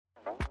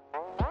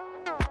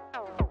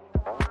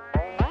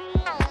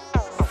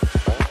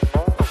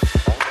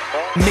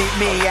Meet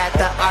me at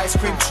the ice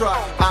cream truck.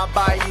 I'll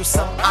buy you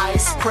some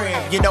ice cream.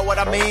 You know what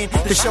I mean?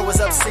 The show is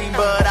obscene,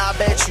 but I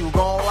bet you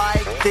gon'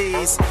 like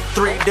these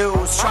three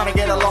dudes trying to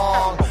get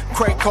along.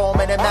 Craig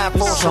Coleman and Matt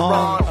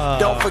Sharon.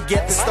 Don't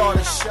forget to start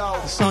the show.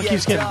 The song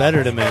keeps getting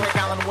better to me,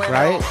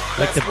 right?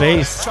 Like the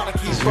bass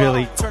is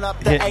really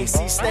hitting.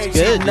 It's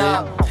good,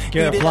 dude.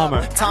 Garrett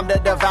Plummer. Time to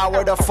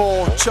devour the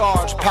full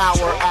charge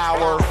power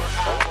hour.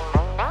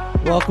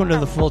 Welcome to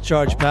the Full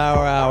Charge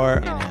Power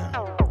Hour.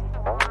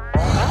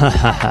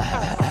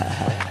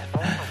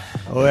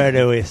 Where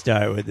do we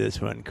start with this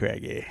one,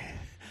 Craigie?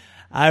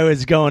 I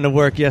was going to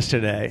work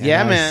yesterday.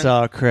 Yeah, and man. I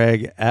saw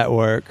Craig at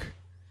work.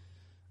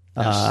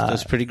 That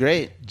was pretty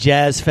great.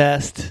 Jazz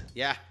Fest.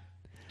 Yeah.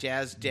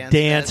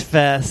 Dance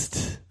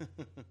Fest.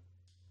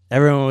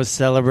 Everyone was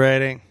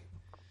celebrating.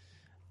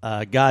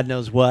 God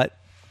knows what.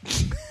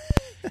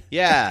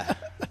 Yeah.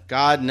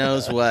 God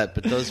knows what.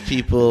 But those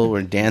people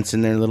were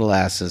dancing their little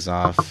asses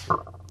off.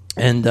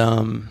 And,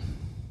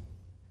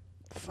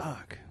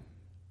 fuck.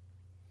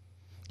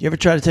 You ever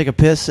try to take a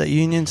piss at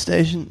Union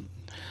Station?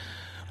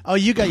 Oh,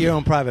 you got your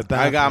own private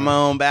bathroom. I got my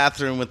own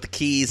bathroom with the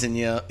keys and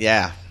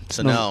yeah.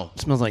 So no.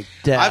 It smells like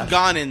death. I've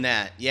gone in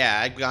that. Yeah,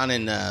 I've gone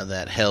in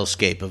that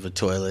hellscape of a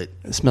toilet.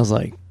 It smells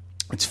like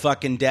it's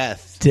fucking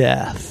death.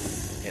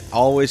 Death. It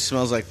always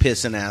smells like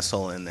piss and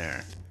asshole in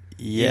there.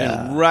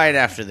 Yeah. Even right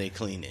after they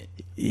clean it.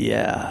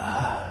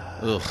 Yeah.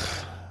 Ugh.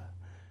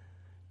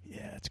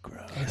 Yeah, it's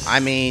gross.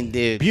 I mean,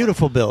 dude.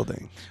 Beautiful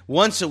building.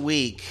 Once a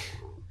week,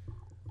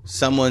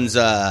 someone's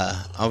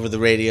over the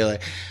radio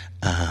like,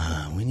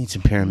 we need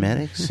some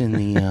paramedics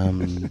in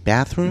the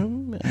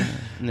bathroom.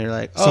 And they're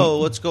like, oh,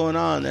 what's going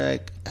on? They're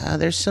like,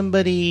 there's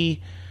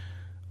somebody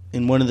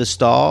in one of the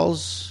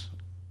stalls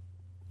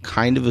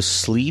kind of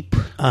asleep.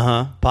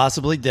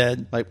 Possibly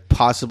dead. Like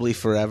possibly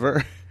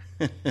forever.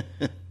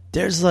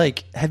 There's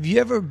like, have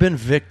you ever been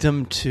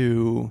victim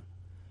to,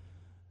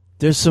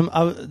 there's some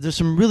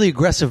really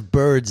aggressive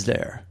birds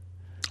there.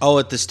 Oh,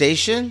 at the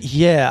station?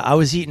 Yeah, I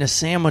was eating a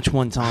sandwich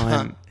one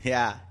time.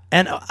 Yeah.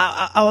 And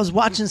I was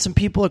watching some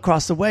people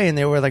across the way, and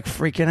they were like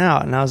freaking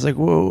out. And I was like,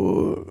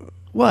 "Whoa,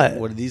 what?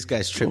 What are these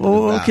guys tripping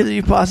What about? could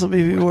you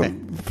possibly be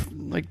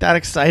like that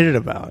excited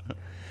about?"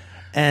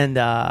 And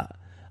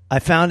I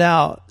found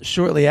out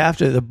shortly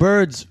after the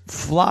birds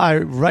fly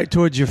right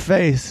towards your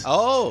face.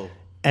 Oh,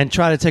 and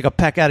try to take a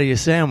peck out of your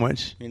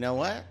sandwich. You know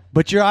what?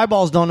 But your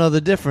eyeballs don't know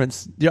the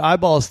difference. Your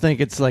eyeballs think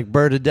it's like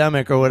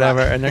birdemic or whatever,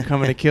 and they're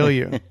coming to kill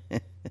you.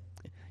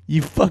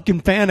 You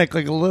fucking panic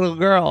like a little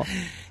girl.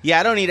 Yeah,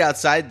 I don't eat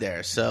outside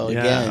there, so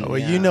again. Well,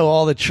 you know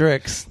all the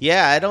tricks.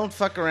 Yeah, I don't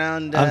fuck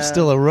around. I'm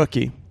still a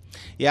rookie.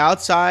 Yeah,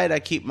 outside I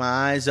keep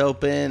my eyes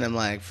open. I'm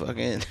like,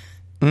 fucking,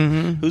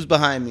 who's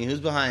behind me? Who's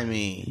behind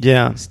me?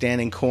 Yeah.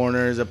 Standing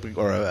corners up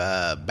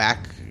or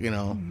back, you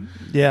know.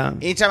 Yeah.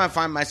 Anytime I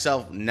find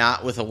myself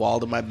not with a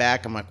wall to my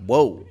back, I'm like,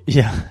 whoa.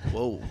 Yeah.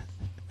 Whoa.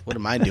 What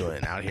am I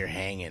doing out here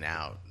hanging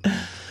out?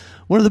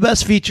 One of the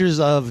best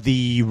features of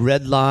the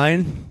Red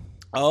Line.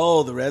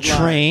 Oh, the Red Line.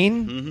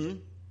 Train. Mm-hmm.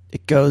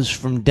 It goes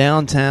from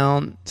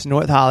downtown to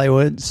North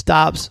Hollywood,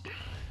 stops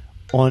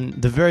on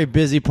the very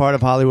busy part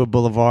of Hollywood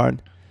Boulevard.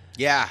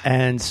 Yeah.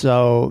 And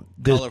so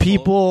there's Colorful.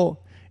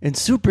 people in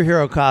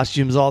superhero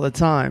costumes all the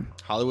time.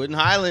 Hollywood and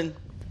Highland.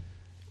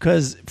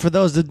 Because for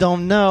those that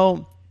don't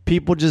know,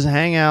 people just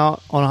hang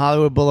out on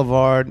Hollywood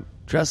Boulevard,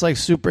 dress like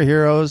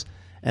superheroes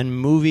and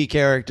movie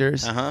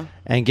characters,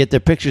 and get their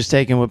pictures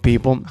taken with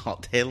people.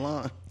 All day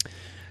long.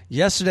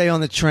 Yesterday on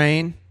the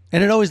train,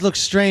 and it always looks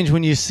strange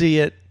when you see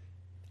it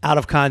out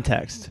of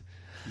context.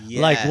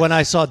 Yes. Like when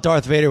I saw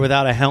Darth Vader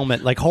without a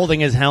helmet, like holding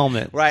his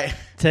helmet, right,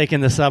 taking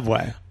the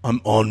subway.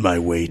 I'm on my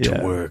way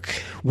to work.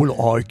 When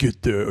I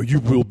get there, you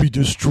will be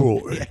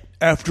destroyed. Yeah.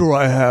 After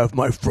I have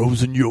my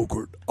frozen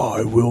yogurt,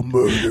 I will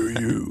murder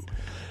you.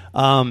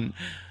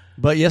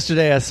 But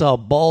yesterday I saw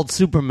Bald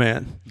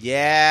Superman.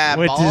 Yeah,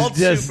 which Bald is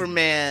just,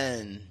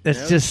 Superman.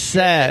 It's just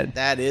sad.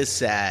 That is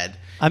sad.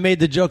 I made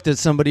the joke that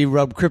somebody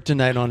rubbed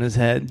kryptonite on his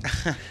head.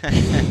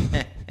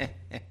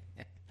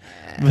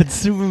 But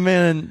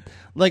Superman,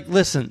 like,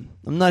 listen,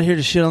 I'm not here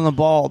to shit on the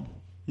bald.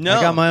 No.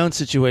 I got my own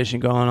situation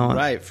going on.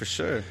 Right, for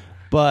sure.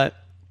 But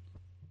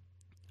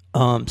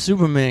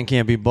Superman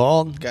can't be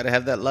bald. Got to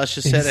have that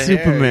luscious head of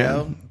Superman. hair,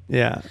 yo.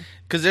 Yeah.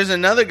 Because there's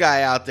another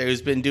guy out there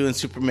who's been doing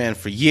Superman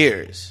for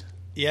years.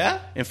 Yeah?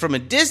 And from a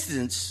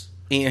distance,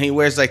 he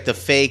wears like the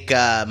fake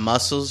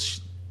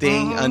muscles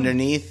thing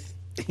underneath.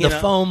 The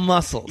foam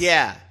muscles.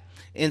 Yeah.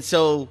 And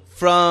so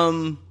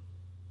from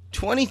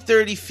 20,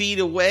 30 feet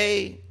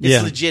away,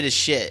 it's legit as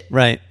shit.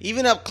 Right.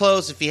 Even up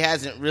close, if he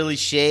hasn't really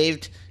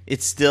shaved,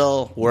 it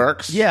still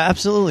works. Yeah,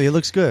 absolutely. It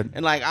looks good.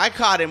 And like I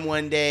caught him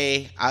one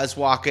day, I was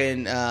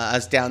walking, I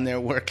was down there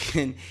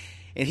working,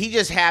 and he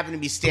just happened to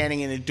be standing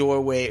in a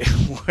doorway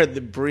where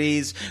the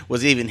breeze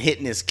was even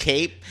hitting his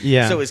cape.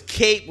 Yeah. So his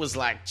cape was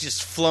like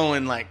just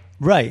flowing like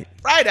right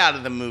out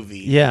of the movie.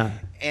 Yeah.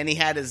 And he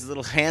had his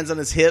little hands on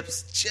his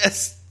hips,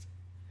 just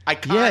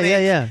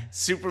iconic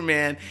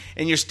Superman,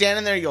 and you're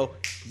standing there, you go,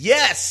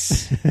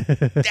 yes,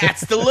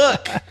 that's the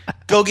look.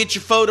 Go get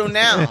your photo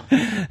now.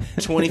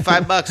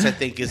 $25, I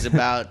think, is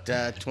about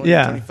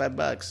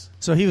 $25.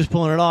 So he was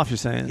pulling it off, you're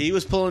saying? He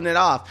was pulling it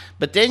off.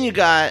 But then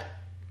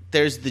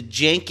there's the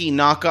janky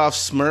knockoff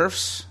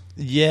Smurfs.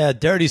 Yeah,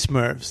 dirty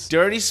Smurfs.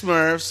 Dirty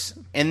Smurfs,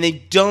 and they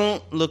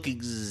don't look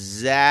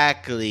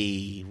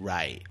exactly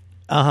right.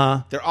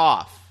 They're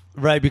off.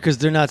 Right, because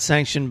they're not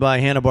sanctioned by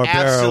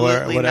Hanna-Barbera or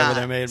whatever not.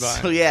 They're made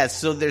by.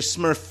 So they're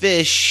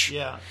Smurfish.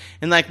 Yeah.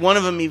 And like one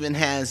of them even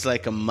has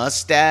like a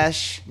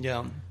mustache.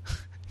 Yeah.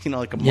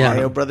 Like a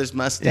Mario Brothers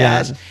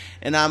mustache. Yeah.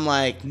 And I'm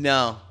like,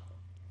 no.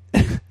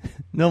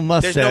 No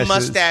mustaches. There's no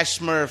mustache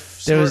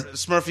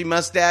Smurfy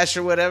mustache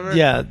or whatever.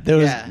 Yeah,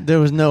 there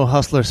was no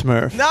Hustler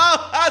Smurf. No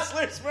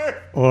Hustler Smurf.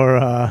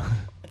 Or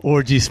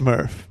Orgy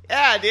Smurf.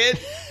 Yeah, dude.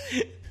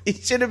 He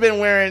should have been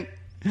wearing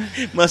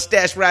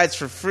mustache rides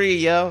for free,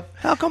 yo.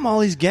 How come all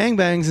these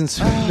gangbangs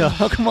and no?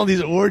 How come all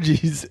these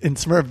orgies in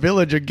Smurf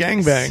Village are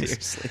gangbangs?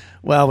 Seriously.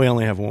 Well, we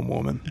only have one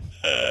woman.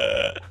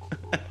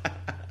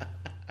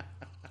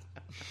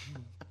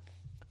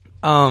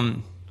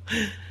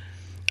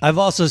 I've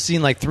also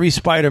seen like 3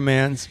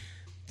 Spider-Mans.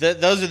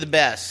 Those are the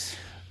best.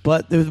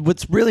 But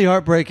what's really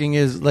heartbreaking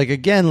is like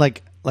again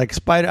like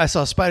I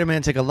saw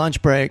Spider-Man take a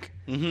lunch break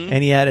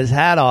and he had his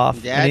hat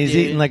off and he's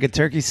eating like a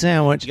turkey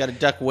sandwich. You got to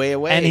duck way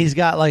away. And he's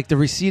got like the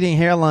receding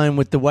hairline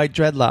with the white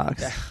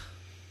dreadlocks.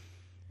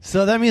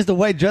 So that means the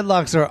white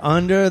dreadlocks are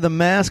under the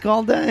mask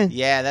all day?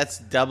 Yeah, that's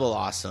double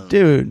awesome.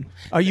 Dude,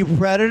 are you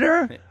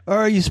Predator or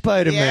are you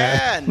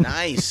Spider-Man? Yeah,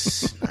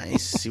 nice.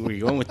 Nice. See where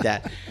you're going with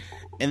that.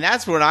 And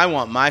that's where I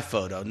want my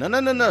photo.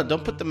 No.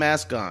 Don't put the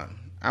mask on.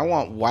 I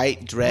want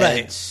white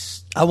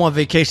dreads. Right. I want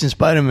Vacation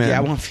Spider-Man. Yeah,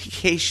 I want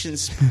Vacation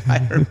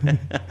Spider-Man.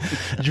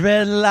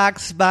 Dreadlock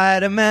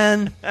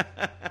Spider-Man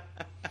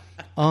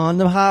on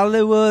the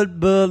Hollywood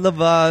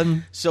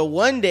Boulevard. So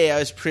one day I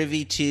was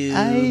privy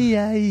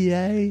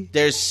to...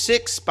 There's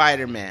 6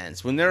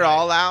 Spider-Mans. When they're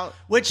all out...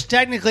 Which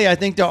technically I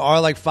think there are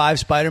like 5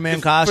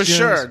 Spider-Man costumes. For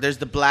sure. There's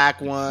the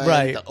black one,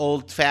 right. The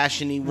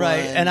old-fashioned one. Right,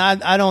 and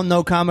I don't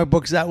know comic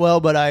books that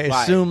well, but I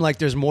assume like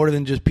there's more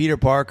than just Peter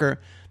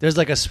Parker. There's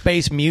like a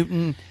space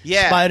mutant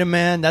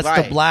Spider-Man. That's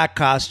the black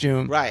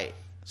costume. Right.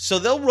 So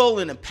they'll roll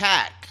in a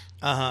pack.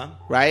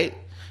 Right?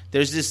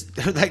 There's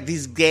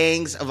these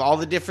gangs of all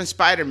the different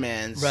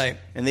Spider-Mans. Right.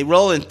 And they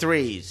roll in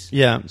 3s.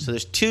 Yeah. So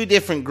there's 2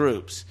 different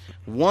groups.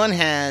 One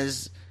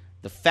has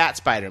the Fat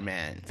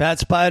Spider-Man. Fat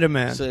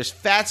Spider-Man. So there's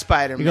Fat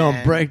Spider-Man. You're going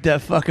to break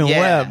that fucking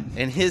web.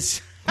 And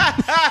his...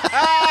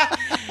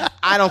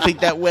 I don't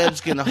think that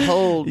web's going to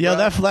hold. Yo,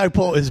 that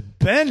flagpole is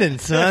bending,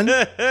 son.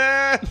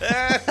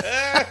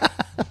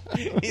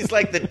 He's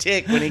like the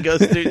Tick when he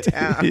goes through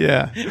town.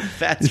 Yeah.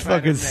 Fat He's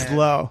fucking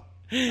slow.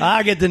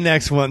 I'll get the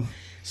next one.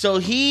 So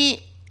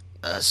him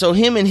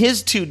and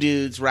his 2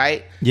 dudes,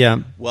 right? Yeah.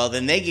 Well,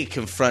 then they get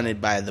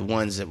confronted by the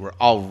ones that were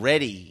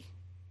already...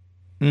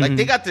 Like,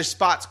 they got their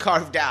spots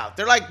carved out.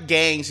 They're like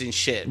gangs and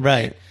shit.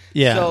 Right.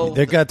 Yeah, so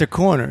they got their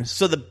corners.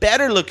 So the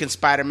better-looking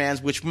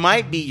Spider-Mans, which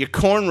might be your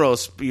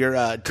cornrows, your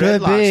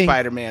dreadlock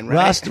Spider-Man,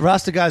 right?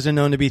 Rasta guys are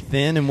known to be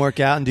thin and work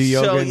out and do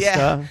yoga and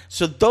stuff.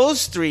 So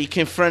those 3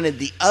 confronted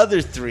the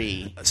other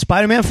 3.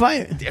 Spider-Man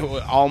fight? It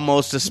was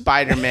almost a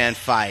Spider-Man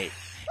fight.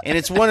 And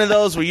it's one of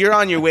those where you're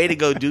on your way to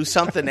go do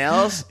something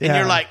else, and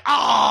you're like,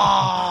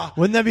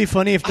 wouldn't that be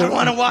funny if I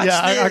want to watch this.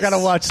 I got to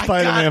watch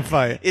Spider-Man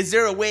fight. Is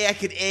there a way I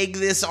could egg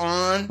this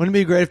on? Wouldn't it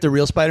be great if the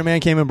real Spider-Man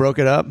came and broke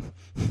it up?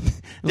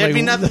 There'd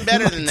be nothing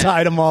better than that.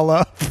 Tied them all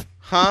up.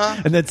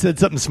 Huh? And then said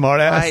something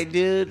smart ass. Right,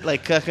 dude.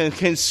 Like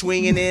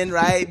swinging in,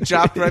 right?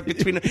 Dropped right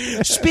between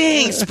them.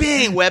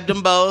 Sping, webbed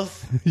them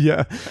both.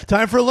 Yeah.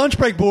 Time for a lunch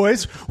break,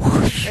 boys.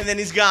 And then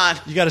he's gone.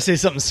 You got to say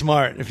something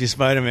smart if you're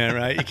Spider-Man,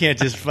 right? You can't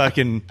just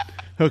fucking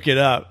hook it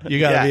up. You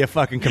got to be a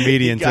fucking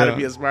comedian, you got to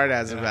be a smart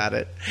ass about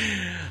it.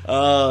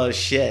 Oh,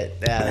 shit.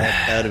 Yeah,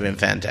 that would have been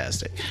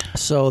fantastic.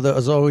 So there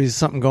was always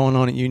something going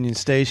on at Union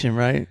Station,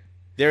 right?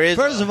 There is.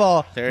 First of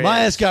all,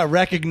 my ass got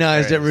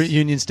recognized at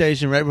Union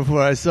Station right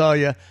before I saw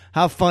you.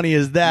 How funny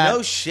is that?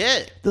 No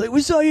shit. They're like,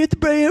 we saw you at the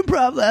Bray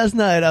Improv last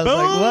night. I was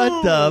like,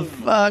 what the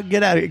fuck?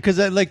 Get out of here. Because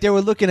they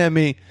were looking at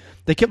me.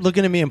 They kept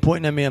looking at me and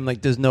pointing at me. I'm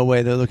like, there's no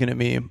way they're looking at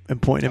me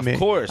and pointing at me. Of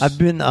course. I've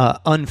been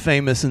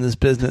unfamous in this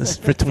business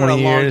for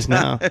 20 years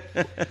now.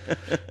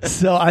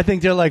 So I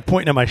think they're like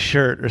pointing at my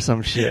shirt or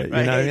some shit. You know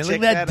what I mean?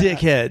 Look at that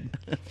dickhead.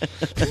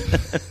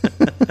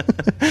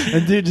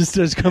 And dude just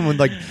starts coming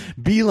like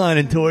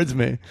beelining towards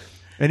me.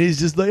 And he's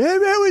just like, hey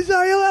man, we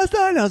saw you last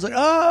night. And I was like,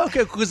 oh,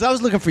 okay. Because I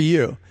was looking for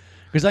you.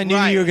 Because I knew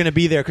you were going to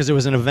be there because it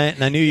was an event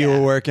and I knew you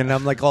were working. And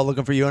I'm like all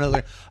looking for you. And I was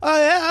like, oh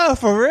yeah,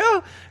 for real?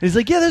 And he's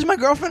like, yeah, there's my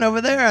girlfriend over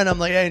there. And I'm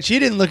like, hey. And she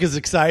didn't look as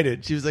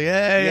excited. She was like,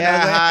 hey.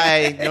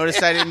 Yeah, like, hi.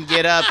 Notice I didn't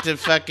get up to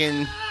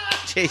fucking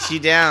chase you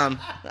down.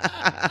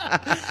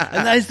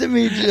 Nice to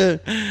meet you.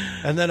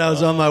 And then I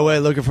was on my way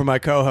looking for my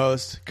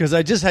co-host because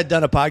I just had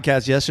done a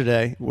podcast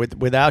yesterday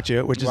without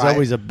you, which is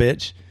always a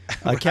bitch.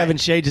 Kevin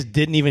Shea just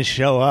didn't even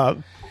show up.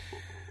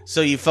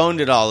 So you phoned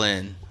it all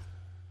in.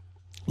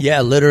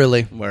 Yeah,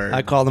 literally. Word.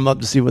 I called him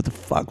up to see what the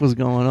fuck was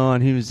going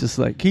on. He was just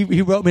like,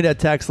 he wrote me that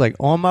text like,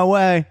 on my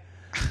way.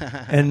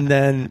 And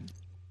then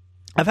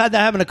I've had that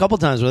happen a couple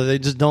times where they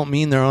just don't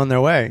mean they're on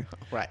their way.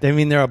 Right. They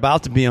mean they're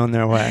about to be on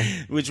their way.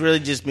 Which really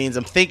just means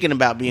I'm thinking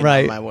about being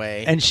on my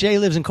way. And Shay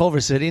lives in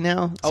Culver City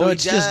now, so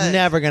it's just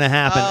never going to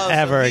happen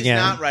so he's again.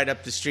 Not right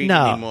up the street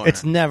no, anymore.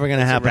 it's never going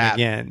to happen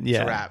again.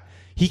 Yeah. It's a wrap.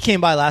 He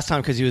came by last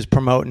time because he was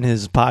promoting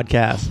his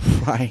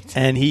podcast. Right.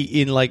 And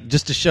he, like,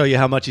 just to show you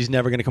how much he's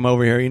never going to come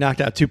over here, he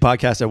knocked out 2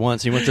 podcasts at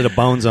once. He went to the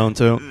Bone Zone,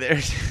 too.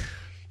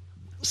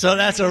 So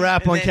that's a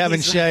wrap on Kevin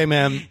Shea,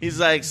 man. He's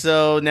like,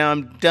 so now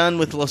I'm done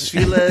with Los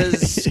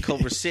Feliz,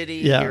 Culver City.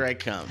 Yeah. Here I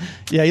come.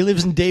 Yeah, he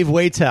lives in Dave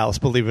Waite's house,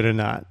 believe it or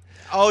not.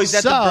 Oh, is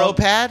that the bro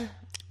pad?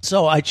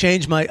 So I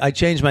changed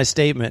my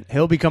statement.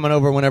 He'll be coming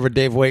over whenever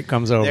Dave Waite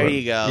comes over. There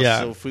you go.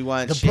 Yeah. So if we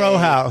want the Shea, Pro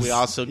House, we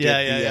also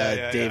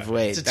get Dave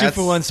Waite. It's a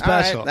 2-for-1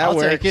 special. All right, that I'll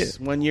works. take it.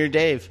 1 year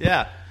Dave.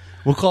 Yeah.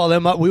 We'll call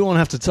them up. We won't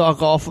have to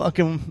talk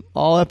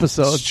all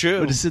episodes. It's true.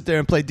 We'll just sit there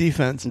and play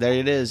defense. There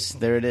it is.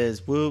 There it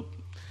is. Whoop.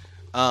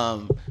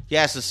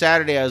 Yeah, so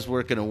Saturday I was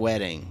working a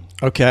wedding.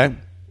 Okay.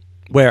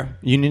 Where?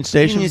 Union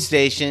Station? Union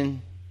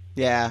Station.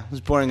 Yeah, it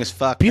was boring as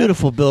fuck.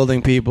 Beautiful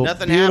building, people.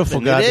 Nothing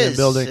Beautiful happened. goddamn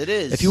building. It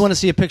is. If you want to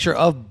see a picture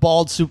of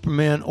Bald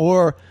Superman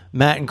or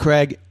Matt and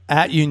Craig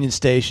at Union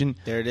Station,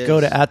 there it is.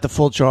 Go to at the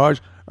Full Charge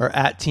or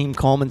at Team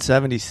Coleman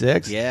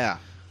 76. Yeah.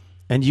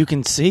 And you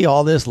can see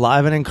all this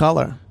live and in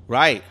color.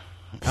 Right.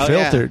 Oh,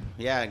 Filtered.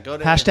 Yeah. Go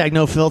to Hashtag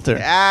no filter.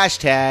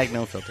 Hashtag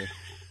no filter.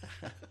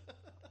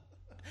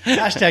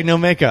 Hashtag no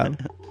makeup.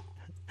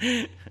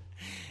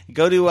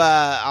 Go to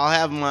I'll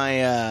have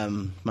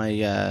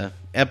my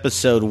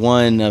episode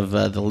 1 of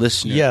The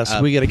Listener.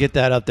 Yes, we got to get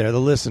that up there. The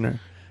Listener.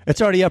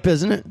 It's already up,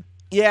 isn't it?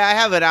 Yeah, I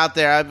have it out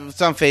there.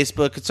 It's on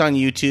Facebook. It's on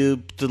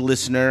YouTube. The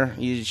Listener.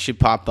 You should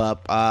pop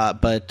up.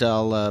 But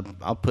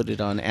I'll put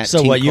it on at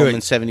Team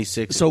Coleman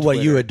 76. So what?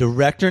 You a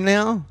director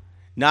now?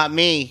 Not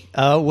me.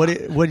 What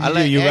did you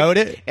do? You wrote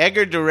it?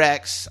 Edgar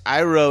directs.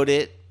 I wrote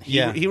it.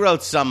 He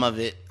wrote some of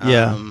it.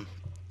 Yeah.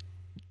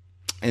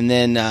 And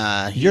then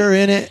you're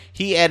in it.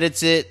 He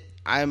edits it.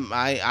 I'm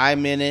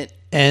in it.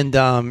 And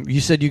you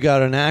said you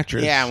got an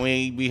actress. Yeah,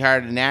 we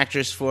hired an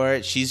actress for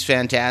it. She's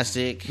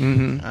fantastic.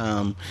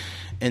 Mm-hmm.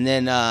 And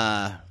then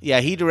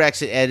he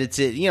directs it, edits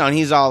it. And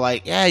he's all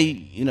like, yeah,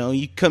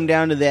 you come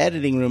down to the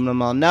editing room. And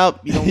I'm all, nope,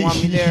 you don't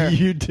want me there.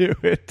 You do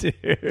it,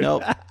 dude.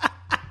 Nope,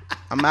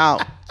 I'm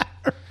out.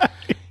 Right.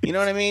 You know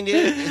what I mean, dude?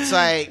 It's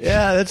like,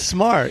 yeah, that's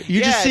smart.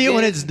 You just see it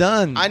when it's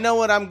done. I know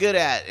what I'm good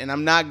at, and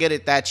I'm not good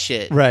at that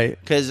shit. Right.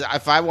 Because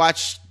if I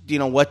watch,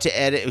 what to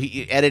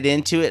edit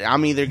into it,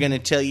 I'm either going to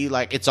tell you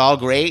like it's all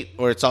great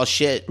or it's all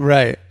shit.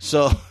 Right.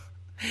 So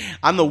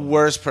I'm the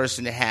worst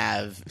person to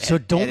have. So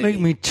don't make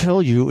me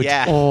tell you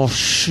it's all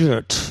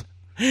shit.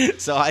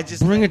 So I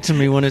just bring it to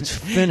me when it's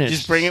finished.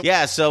 Just bring it.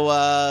 Yeah.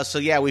 So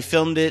we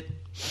filmed it,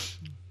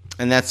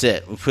 and that's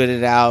it. We put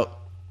it out,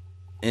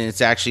 and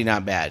it's actually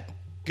not bad.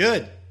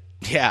 Good.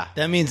 Yeah.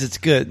 That means it's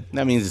good.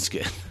 That means it's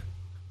good.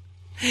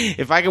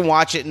 If I can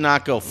watch it and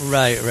not go,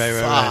 right.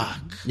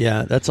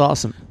 Yeah, that's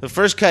awesome. The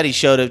first cut he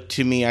showed it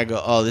to me, I go,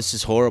 oh, this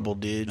is horrible,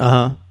 dude.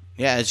 Uh-huh.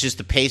 Yeah, it's just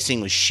the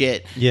pacing was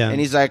shit. Yeah. And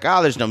he's like,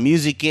 oh, there's no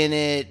music in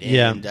it.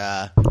 And,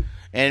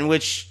 and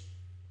which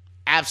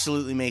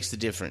absolutely makes the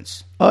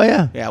difference. Oh,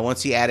 yeah. Yeah,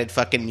 once he added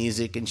fucking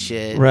music and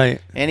shit.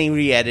 Right. And he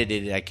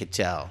re-edited it, I could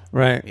tell.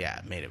 Right. Yeah,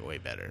 it made it way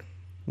better.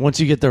 Once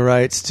you get the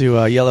rights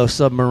to Yellow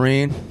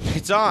Submarine.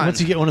 It's on. Once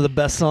you get one of the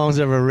best songs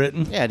ever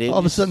written. Yeah, dude. All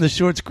of a sudden the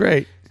short's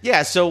great.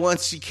 Yeah, so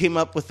once you came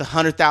up with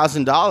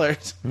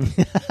 $100,000,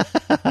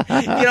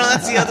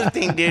 that's the other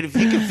thing, dude. If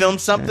you can film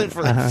something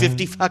for like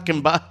 50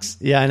 fucking bucks.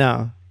 Yeah, I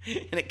know.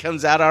 And it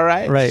comes out all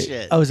right. Right.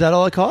 Shit. Oh, is that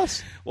all it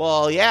costs?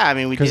 Well, yeah. I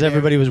mean, because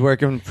everybody was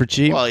working for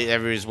cheap. Well,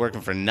 everybody was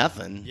working for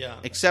nothing. Yeah.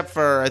 Except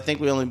for I think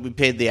we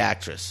paid the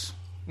actress.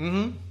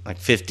 Mm-hmm. Like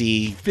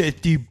 $50.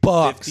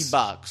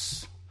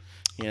 $50.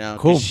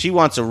 Cool. She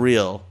wants a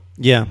reel.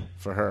 Yeah.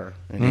 For her.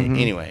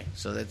 Anyway,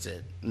 so that's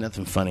it.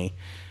 Nothing funny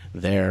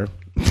there.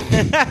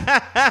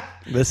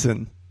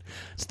 Listen,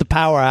 it's the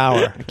power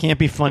hour. It can't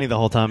be funny the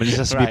whole time. It just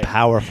has to be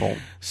powerful.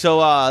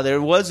 So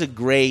there was a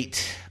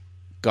great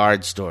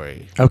guard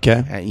story.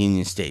 Okay. At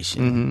Union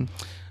Station.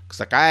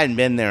 Because I hadn't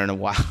been there in a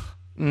while.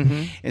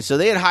 Mm-hmm. And so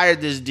they had hired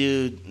this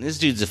dude. This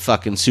dude's a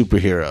fucking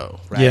superhero,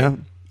 right? Yeah.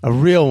 A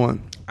real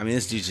one. I mean,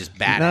 this dude's just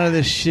badass. None of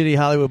this shitty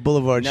Hollywood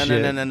Boulevard shit.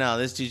 No.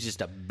 This dude's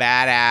just a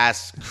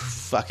badass,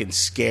 fucking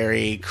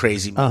scary,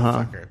 crazy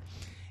motherfucker.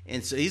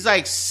 And so he's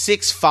like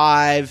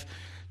 6'5",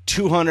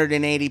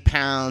 280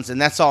 pounds, and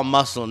that's all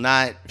muscle,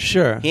 not...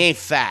 Sure. He ain't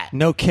fat.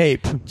 No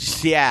cape.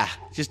 Just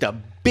a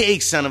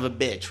big son of a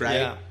bitch, right?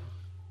 Yeah.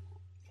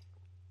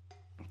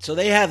 So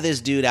they have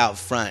this dude out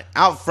front.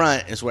 Out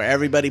front is where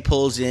everybody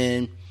pulls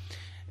in,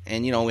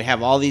 and, we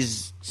have all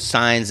these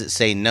signs that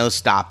say no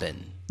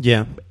stopping.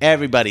 Yeah.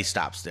 Everybody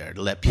stops there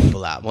to let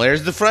people out. Well,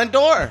 there's the front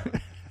door.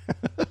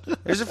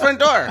 There's the front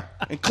door.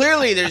 And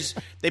clearly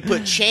they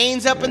put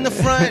chains up in the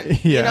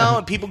front,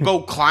 and people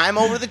go climb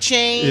over the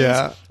chains.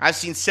 Yeah. I've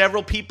seen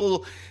several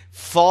people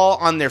fall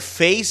on their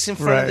face in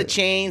front of the Right.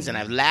 chains, and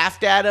I've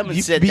laughed at them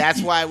and said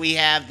that's why we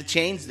have the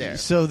chains there.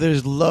 So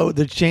there's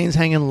the chains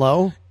hanging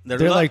low. They're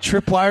low. like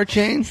tripwire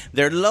chains.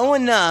 They're low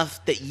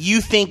enough that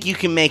you think you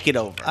can make it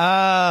over,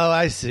 Oh,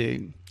 I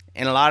see.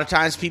 and a lot of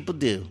times people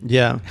do.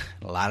 Yeah,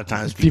 A lot of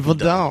times people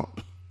don't.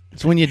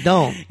 It's when you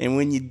don't. And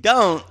when you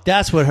don't,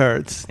 That's what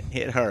hurts.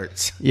 it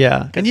hurts.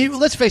 Yeah, and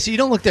let's face it, you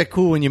don't look that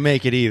cool when you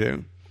make it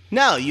either.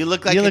 No, you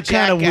look like You a look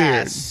kinda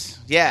jackass.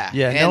 Yeah,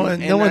 Yeah,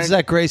 And- no one's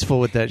that graceful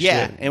with that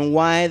Yeah, shit. and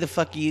why the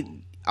fuck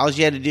all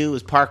you had to do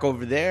was park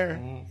over there,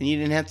 and you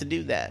didn't have to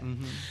do that.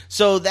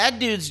 So that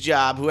dude's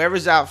job,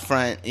 whoever's out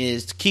front,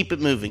 is to keep it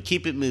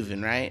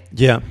moving, right?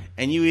 Yeah,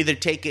 And you either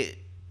take it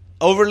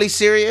overly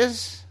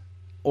serious,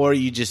 or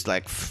you just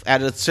like,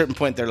 at a certain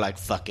point, they're like,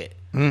 fuck it.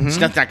 There's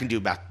nothing I can do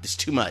about this,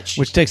 too much.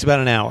 which takes about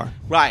an hour.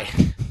 Right.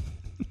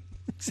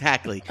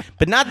 Exactly.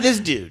 But not this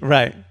dude.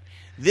 Right.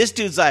 This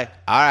dude's like,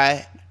 all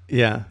right,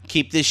 Yeah.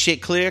 keep this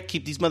shit clear,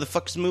 keep these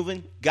motherfuckers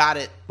moving, got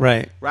it.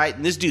 Right. Right?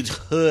 And this dude's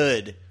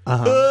hood.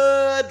 Uh-huh.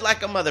 Hood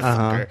like a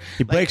motherfucker.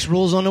 He breaks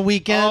rules on the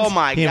weekends. Oh,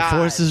 my He God.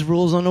 enforces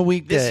rules on the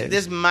weekdays.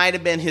 This might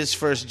have been his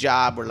first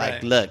job where, like,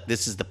 Right. look,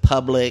 this is the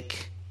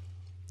public.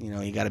 You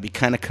know, you got to be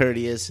kind of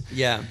courteous.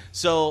 Yeah.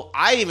 So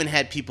I even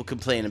had people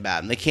complain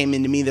about him. They came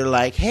into me. They're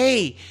like,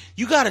 hey,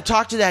 you got to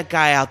talk to that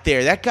guy out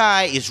there. That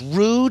guy is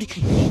rude.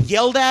 He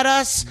yelled at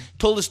us,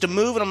 told us to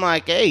move. And I'm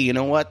like, hey, you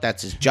know what?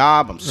 That's his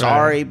job. I'm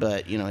sorry.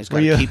 But, you know, he's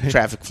got to keep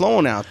traffic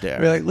flowing out there.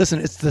 We're like,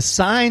 listen, it's the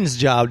sign's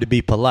job to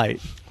be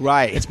polite.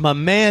 Right. It's my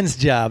man's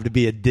job to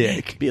be a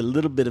dick. Be a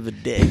little bit of a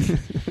dick.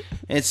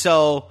 And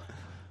so,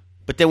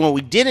 but then what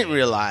we didn't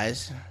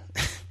realize,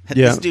 that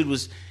this dude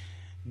was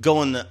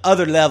going the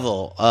other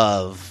level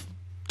of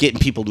getting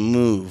people to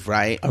move,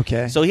 right?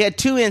 Okay. So he had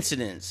two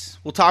incidents.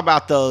 We'll talk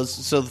about those.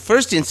 So the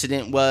first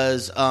incident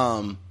was,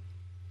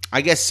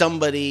 I guess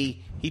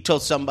he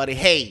told somebody,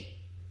 hey,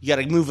 you got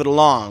to move it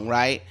along,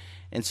 right?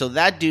 And so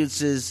that dude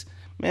says,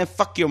 man,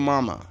 fuck your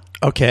mama.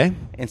 Okay.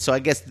 And so I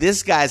guess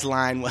this guy's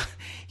line,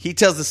 he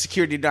tells the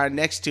security guard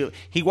next to him,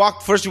 he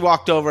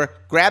walked over,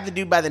 grabbed the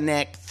dude by the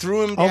neck,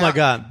 threw him down. Oh, my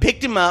God.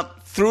 Picked him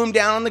up, threw him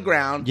down on the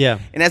ground. Yeah.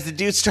 And as the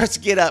dude starts to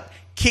get up,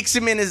 kicks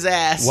him in his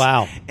ass.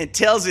 Wow. And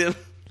tells him,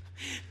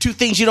 two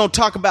things you don't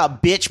talk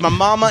about, bitch, my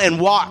mama and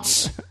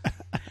Watts.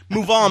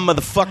 Move on,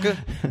 motherfucker.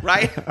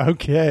 Right?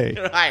 Okay.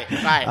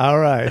 Right. All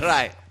right.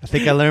 Right. I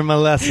think I learned my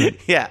lesson.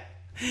 Yeah.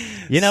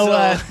 You know So-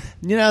 what?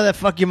 You know that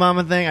fuck your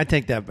mama thing? I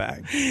take that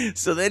back.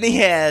 So then he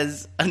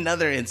has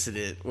another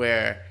incident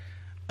where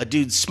a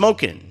dude's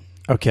smoking.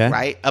 Okay.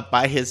 Right? Up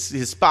by his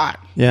spot.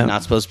 Yeah.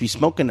 Not supposed to be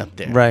smoking up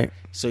there. Right.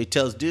 So he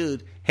tells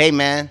dude, hey,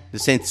 man,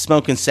 this ain't the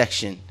smoking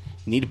section.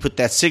 You need to put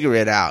that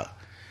cigarette out.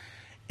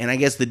 And I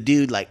guess the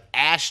dude, like,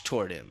 ashed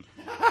toward him.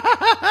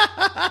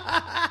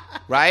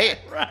 Right?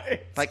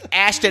 Right. Like,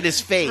 ashed at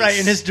his face. Right,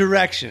 in his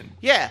direction.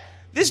 Yeah.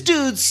 This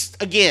dude's,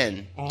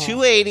 again,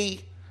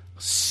 280,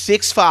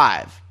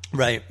 6'5".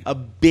 Right. A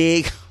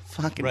big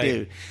fucking Right.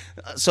 dude.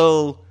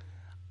 So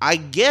I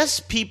guess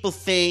people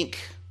think,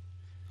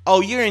 oh,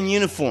 you're in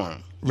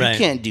uniform. You Right.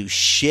 can't do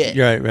shit.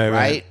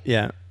 Right.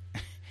 Yeah.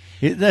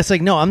 That's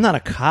like, no, I'm not a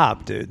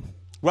cop, dude.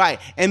 Right.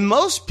 And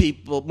most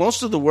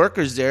of the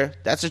workers there,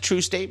 that's a true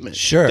statement.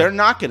 Sure. They're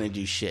not going to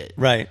do shit.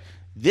 Right.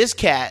 This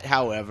cat,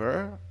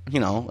 however, you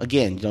know,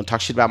 again, you don't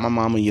talk shit about my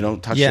mama, you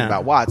don't talk shit Yeah.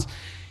 about Watts.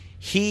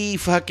 He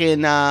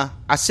fucking, I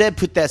said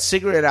put that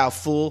cigarette out,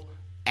 fool,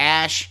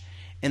 ash,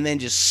 and then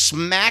just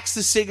smacks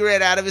the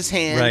cigarette out of his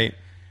hand. Right.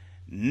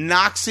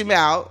 Knocks him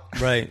out.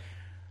 Right.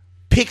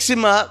 Picks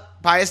him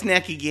up by his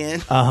neck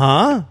again.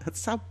 Uh-huh.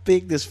 That's how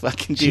big this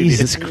fucking dude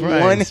Jesus is.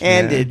 Christ,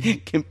 One-handed man.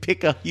 can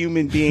pick a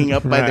human being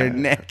up by their Right,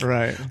 neck.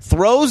 right.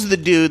 Throws the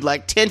dude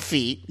like 10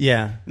 feet.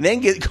 Yeah. Then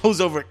goes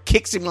over,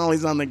 kicks him while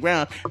he's on the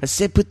ground. I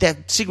said, put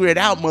that cigarette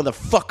out,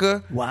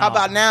 motherfucker. Wow. How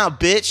about now,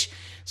 bitch?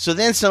 So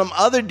then some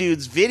other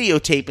dude's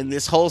videotaping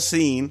this whole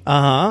scene,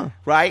 Uh-huh.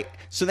 right?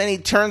 So then he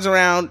turns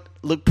around,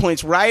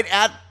 points right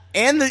at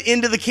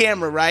into the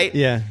camera, right?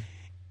 Yeah.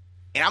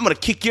 And I'm going to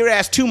kick your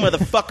ass too,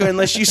 motherfucker,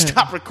 unless you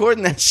stop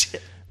recording that shit.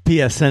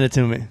 P.S. Send it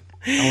to me.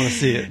 I want to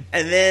see it.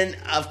 And then,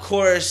 of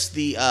course,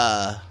 the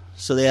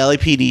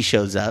LAPD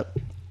shows up.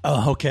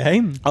 Oh,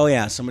 okay. Oh,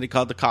 yeah. Somebody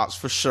called the cops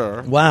for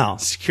sure. Wow.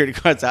 Security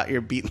guards out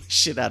here beating the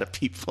shit out of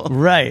people.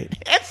 Right.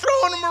 And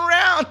throwing them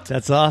around.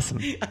 That's awesome.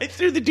 I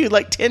threw the dude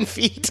like 10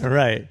 feet.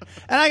 Right.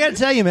 And I got to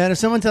tell you, man, if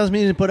someone tells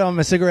me to put on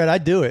my cigarette,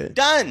 I'd do it.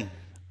 Done.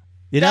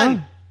 You Done.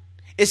 know?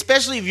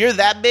 Especially if you're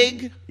that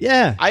big.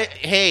 Yeah.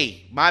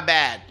 Hey, my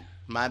bad.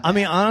 My bad. I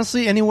mean,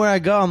 honestly, anywhere I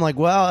go, I'm like,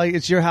 well,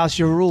 it's your house,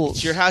 your rules.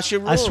 It's your house,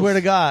 your rules. I swear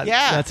to God.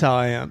 Yeah. That's how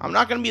I am. I'm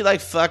not going to be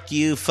like, fuck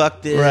you,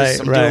 fuck this. Right,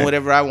 I'm right. doing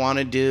whatever I want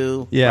to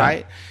do. Yeah.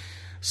 Right?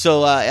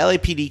 So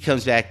LAPD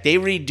comes back. They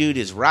redude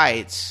his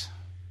rights.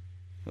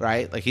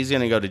 Right? Like he's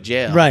going to go to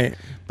jail. Right.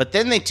 But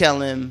then they tell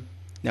him,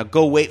 now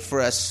go wait for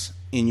us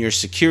in your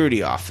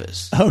security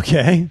office.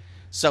 Okay.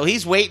 So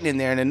he's waiting in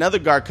there, and another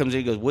guard comes in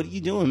and goes, what are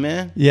you doing,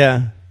 man?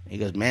 Yeah. He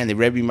goes, man, they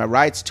read me my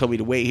rights, told me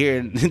to wait here.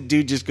 And the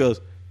dude just goes,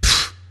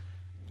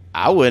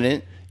 I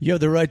wouldn't. You have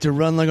the right to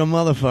run like a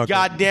motherfucker.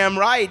 Goddamn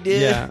right,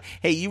 dude. Yeah.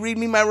 Hey, you read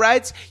me my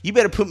rights? You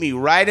better put me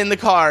right in the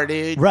car,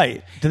 dude.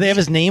 Right. Do they have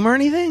his name or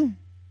anything?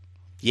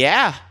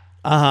 Yeah.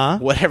 Uh-huh.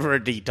 Whatever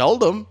he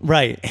told him.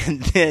 Right. And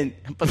then,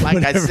 but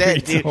like I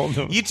said,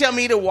 dude, you tell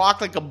me to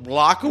walk like a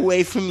block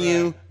away from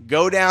you,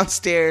 go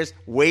downstairs,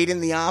 wait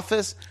in the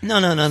office. No.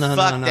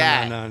 Fuck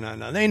that.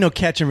 No. There ain't no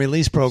catch and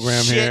release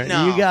program Shit, here.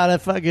 no. You gotta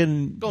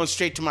fucking... Going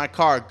straight to my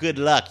car. Good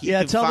luck. You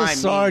can tell the find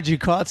Sarge me. you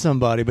caught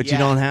somebody, but you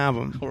don't have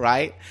them.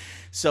 Right?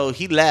 So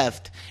he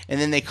left, and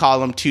then they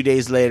call him 2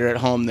 days later at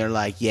home. They're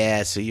like,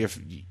 yeah, so you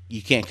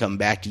can't come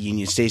back to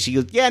Union Station.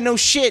 He goes, yeah, no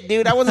shit,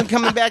 dude. I wasn't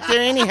coming back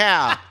there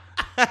anyhow.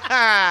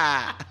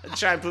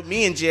 Try and put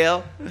me in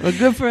jail. Well,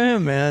 good for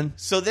him, man.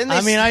 So then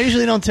I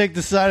usually don't take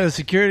the side of the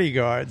security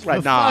guards.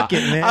 Right, but nah. fuck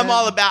it, man. I'm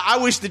all about. I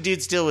wish the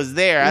dude still was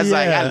there. I was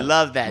like, I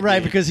love that. Right,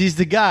 dude. because he's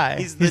the guy.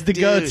 He's the dude.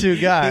 go-to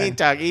guy. He ain't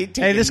talking. He ain't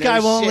Hey, this guy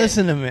won't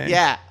listen to me.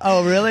 Yeah.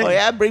 Oh, really? Oh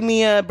yeah. Bring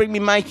me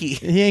Mikey.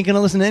 He ain't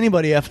gonna listen to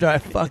anybody after I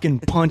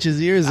fucking punch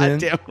his ears in.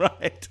 Damn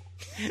right.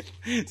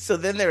 So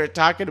then they were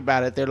talking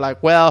about it. They're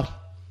like, well,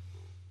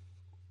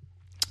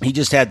 he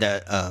just had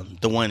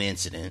the one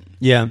incident.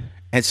 Yeah.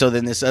 And so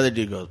then this other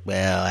dude goes,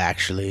 well,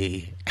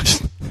 actually,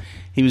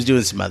 he was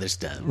doing some other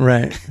stuff.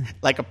 Right.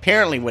 Like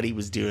apparently what he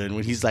was doing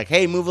when he's like,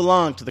 hey, move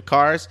along to the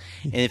cars.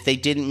 And if they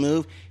didn't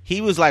move,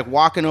 he was like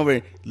walking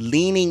over,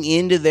 leaning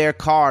into their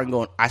car and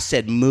going, I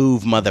said,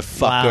 move,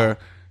 motherfucker.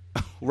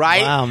 Wow.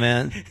 Right? Wow,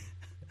 man.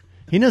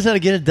 He knows how to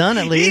get it done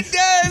at least. He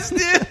does,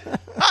 dude.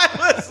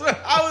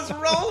 I was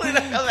rolling.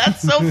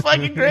 That's so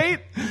fucking great.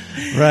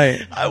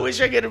 Right. I wish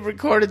I could have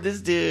recorded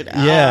this dude.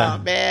 Yeah.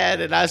 Oh,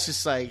 man. And I was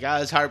just like, I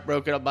was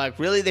heartbroken. I'm like,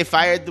 really? They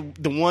fired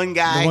the one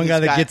guy? The one guy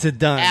that gets it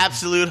done.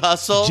 Absolute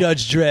hustle.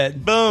 Judge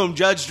Dredd. Boom.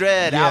 Judge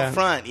Dredd Yeah. out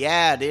front.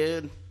 Yeah,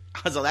 dude.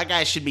 I was like, that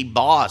guy should be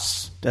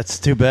boss. That's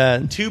too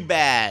bad. Too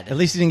bad. At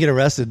least he didn't get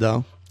arrested,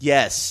 though.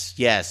 Yes.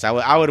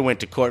 I would have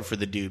went to court for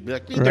the dude. Be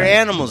like, dude, they're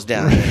animals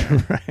down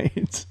there.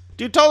 Right.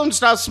 Dude told him to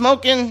stop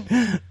smoking.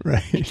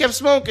 Right. He kept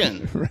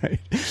smoking.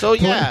 Right. So,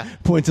 yeah.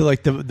 Point to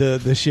like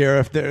the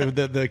sheriff,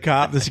 the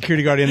cop, the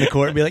security guard in the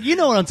court and be like, you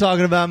know what I'm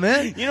talking about,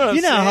 man. You know what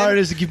I'm how saying? hard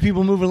it is to keep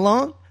people moving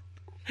along?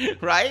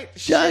 Right?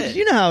 Judge, Shit.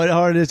 you know how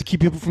hard it is to keep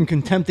people from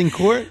contempt in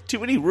court? Too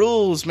many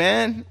rules,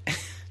 man.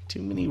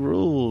 Too many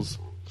rules.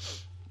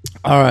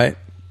 All right.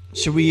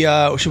 Should we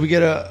hire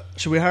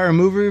a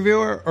movie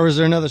reviewer, or is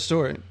there another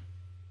story?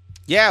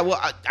 Yeah, well,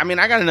 I mean,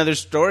 I got another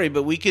story,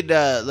 but we could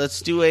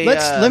let's do a.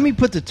 Let me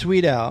put the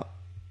tweet out,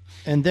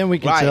 and then we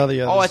can tell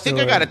the other. Oh, I think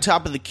story. I got a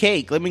top of the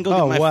cake. Let me go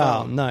get my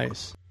phone.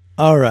 Nice.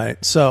 All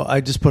right, so I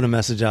just put a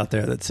message out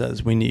there that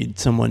says we need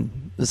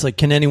someone. It's like,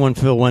 can anyone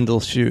fill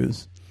Wendell's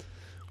shoes?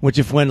 Which,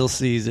 if Wendell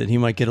sees it, he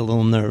might get a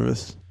little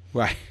nervous.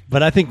 Right.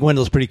 But I think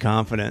Wendell's pretty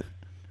confident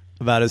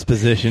about his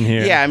position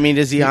here. Yeah, I mean,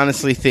 does he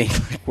honestly think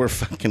like we're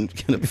fucking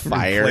gonna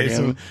fire Replace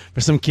him?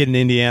 for some kid in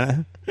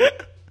Indiana?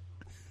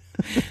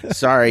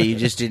 Sorry, you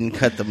just didn't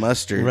cut the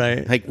mustard.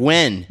 Right. Like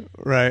when?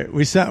 Right.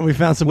 We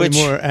found somebody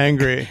more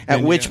angry.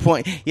 At which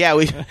point? Yeah,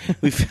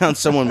 we found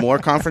someone more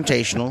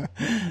confrontational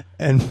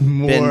and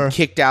more been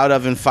kicked out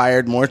of and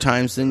fired more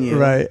times than you.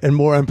 Right, and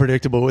more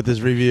unpredictable with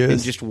his reviews.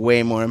 And just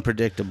way more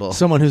unpredictable.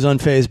 Someone who's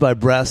unfazed by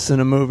breasts in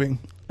a movie.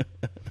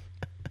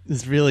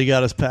 This really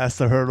got us past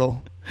the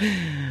hurdle.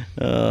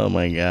 Oh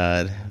my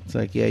God. It's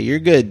like, yeah, you're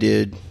good,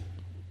 dude.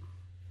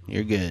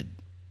 You're good.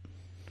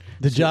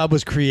 The job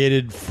was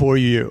created for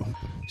you.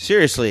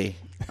 Seriously.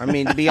 I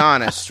mean, to be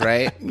honest,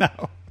 right? No.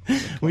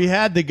 We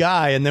had the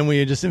guy, and then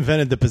we just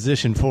invented the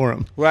position for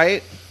him.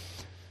 Right?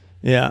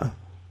 Yeah.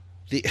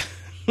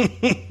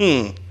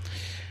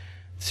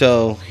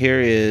 So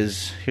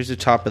here's the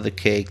top of the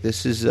cake.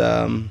 This is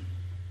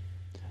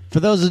for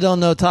those who don't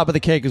know, top of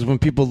the cake is when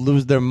people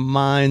lose their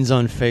minds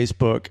on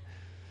Facebook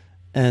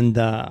and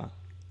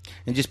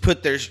just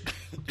put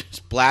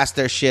just blast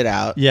their shit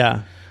out.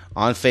 Yeah.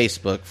 On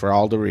Facebook for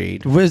all to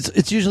read.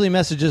 It's usually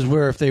messages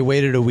where if they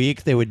waited a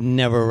week, they would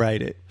never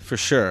write it. For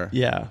sure.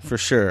 Yeah. For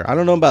sure. I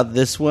don't know about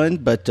this one,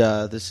 but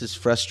this is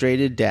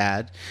Frustrated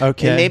Dad.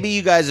 Okay. And maybe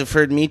you guys have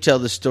heard me tell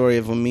the story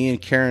of when me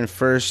and Karen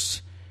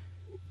first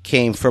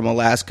came from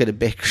Alaska to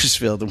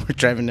Bakersfield, and we're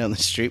driving down the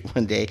street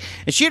one day.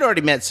 And she had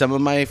already met some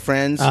of my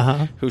friends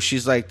who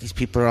she's like, these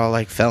people are all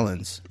like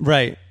felons.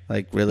 Right.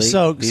 Like, really?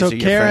 So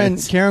Karen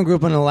grew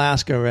up in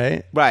Alaska,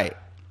 right? Right.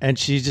 And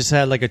she just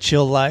had like a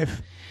chill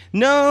life?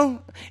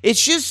 No,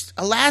 it's just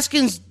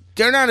Alaskans,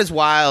 they're not as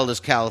wild as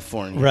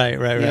California. Right. You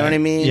know what I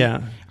mean?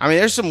 Yeah. I mean,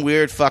 there's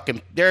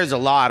a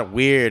lot of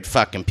weird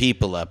fucking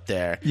people up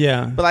there.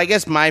 Yeah. But I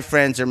guess my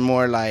friends are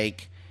more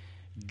like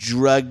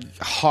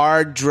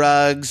hard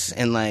drugs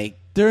and like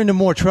they're into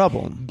more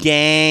trouble.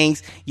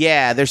 Gangs.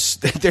 Yeah, they're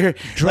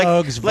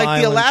drugs, like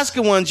violence. the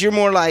Alaska ones, you're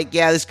more like,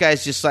 yeah, this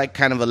guy's just like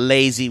kind of a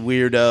lazy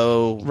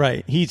weirdo.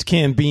 Right. He eats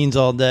canned beans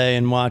all day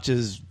and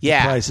watches The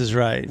Price is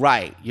Right.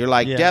 Right. You're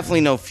like,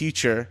 definitely no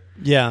future.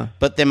 Yeah.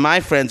 But then my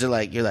friends are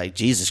like, you're like,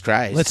 Jesus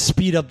Christ. Let's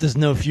speed up this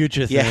no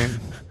future thing. Yeah.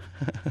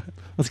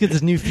 Let's get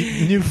this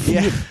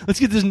let's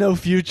get this no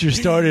future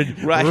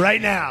started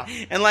right now.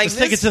 And like, let's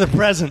take it to the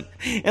present.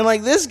 And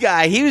like this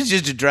guy, he was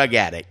just a drug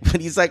addict,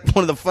 but he's like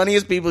one of the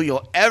funniest people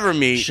you'll ever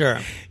meet. Sure.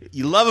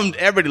 You love him.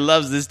 Everybody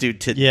loves this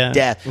dude to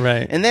death.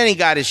 Right. And then he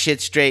got his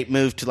shit straight,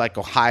 moved to like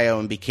Ohio,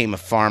 and became a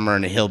farmer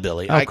and a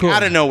hillbilly. Oh, like cool.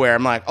 out of nowhere,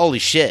 I'm like, holy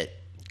shit.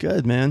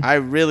 Good, man. I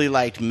really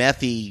liked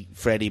Methy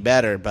Freddie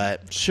better,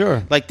 but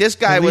sure. Like this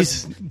guy At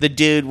was the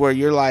dude where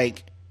you're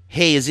like,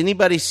 hey, has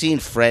anybody seen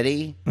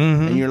Freddie?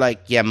 Mm-hmm. And you're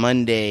like, yeah,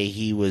 Monday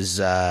he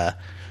was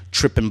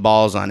tripping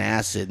balls on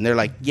acid. And they're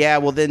like, yeah,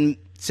 well then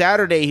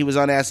Saturday he was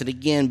on acid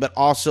again, but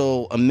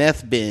also a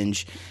meth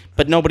binge,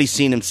 but nobody's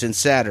seen him since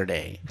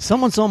Saturday.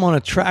 Someone saw him on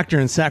a tractor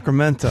in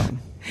Sacramento.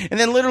 And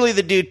then literally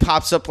the dude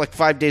pops up like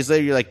 5 days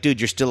later. You're like,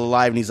 dude, you're still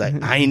alive. And he's like,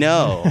 I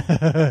know.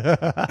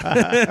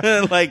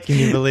 Like, can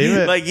you believe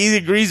it? Like, he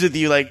agrees with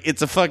you. Like,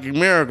 it's a fucking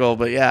miracle.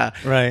 But yeah.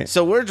 Right.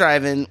 So we're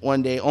driving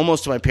one day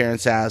almost to my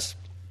parents' house.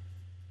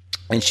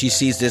 And she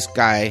sees this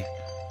guy.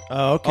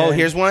 Oh, okay. Oh,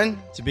 here's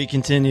one. To be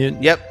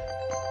continued. Yep.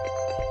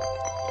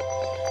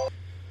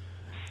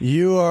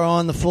 You are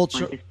on the full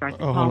Press hold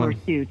call or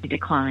on. 2 to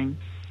decline.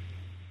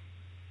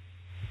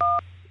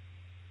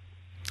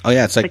 Oh,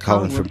 yeah. It's like The call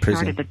calling will from start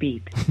prison. at the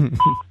beep.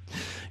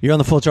 You're on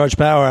the Full Charge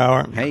Power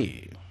Hour.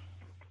 Hey.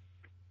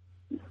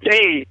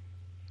 Hey,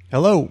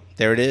 Hello.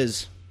 There it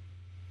is.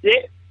 yeah,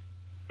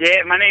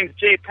 my name's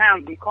Jay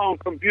Pounds. I'm calling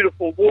from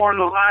beautiful Warren,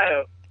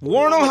 Ohio.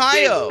 Warren,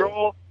 Ohio.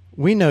 Girl.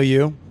 We know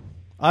you.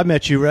 I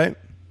met you, right?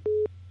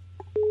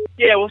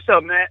 Yeah, what's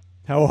up, Matt?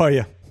 How are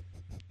you?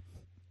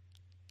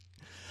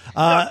 What's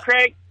up,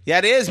 Craig? Yeah,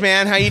 it is,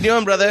 man. How you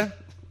doing, brother?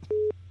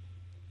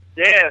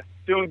 Yeah,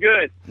 doing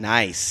good.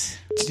 Nice.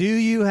 Do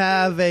you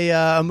have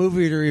a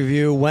movie to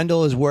review?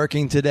 Wendell is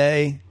working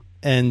today,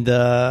 and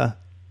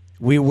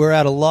we're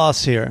at a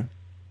loss here.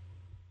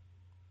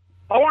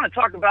 I want to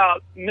talk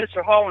about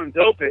Mr. Holland's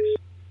Opus.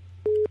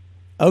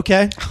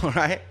 Okay. All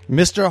right.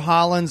 Mr.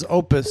 Holland's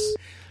Opus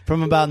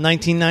from about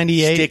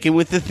 1998. Sticking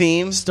with the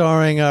theme.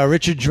 Starring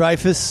Richard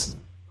Dreyfuss.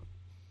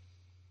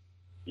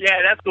 Yeah,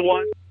 that's the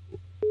one.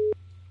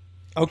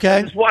 I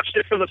Okay. just watched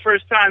it for the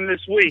first time this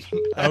week.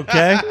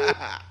 Okay.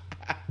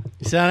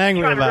 You sound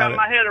angry Trying to wrap about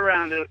my it. head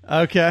around it.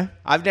 Okay.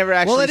 I've never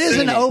actually Well, it is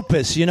seen an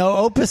opus. You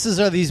know, opuses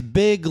are these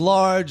big,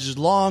 large,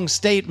 long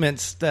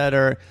statements that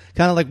are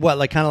kind of like what?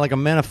 Like kind of like a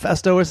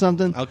manifesto or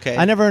something? Okay.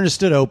 I never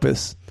understood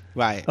opus.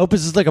 Right.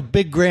 Opus is like a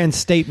big, grand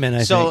statement,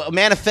 I So think. a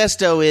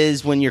manifesto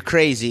is when you're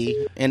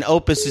crazy, and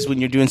opus is when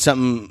you're doing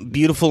something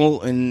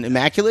beautiful and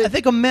immaculate. I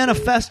think a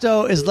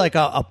manifesto is like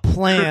a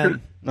plan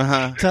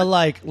Uh-huh. to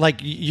like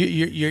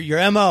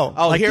your MO.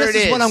 Oh, like, here this it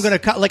is what is. I'm going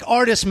to like.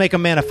 Artists make a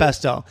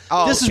manifesto.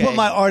 Oh, this is okay. what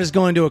my art is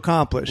going to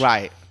accomplish.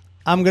 Right.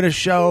 I'm going to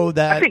show I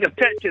that. think of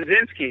Ted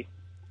Kaczynski.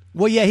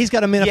 Well, yeah, he's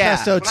got a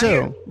manifesto Yeah.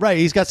 too. Right,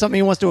 he's got something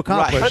he wants to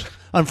accomplish. Right.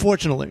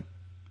 Unfortunately.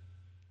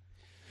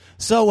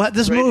 So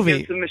this Rage movie.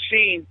 Against the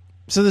Machine.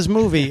 So this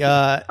movie.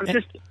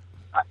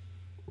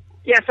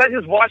 Yes, I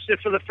just watched it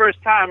for the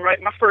first time,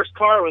 right? My first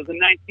car was a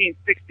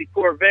 1960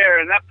 Corvair,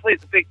 and that plays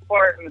a big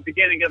part in the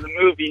beginning of the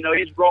movie. You know,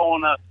 he's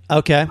rolling up.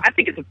 Okay. I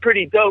think it's a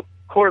pretty dope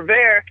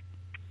Corvair.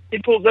 He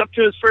pulls up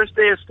to his first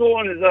day of school,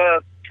 and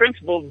his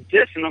principal's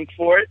dissing him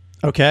for it.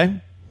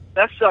 Okay.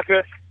 That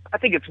sucker. I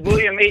think it's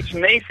William H.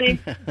 Macy.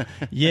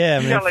 Yeah,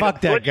 He's man. got like Fuck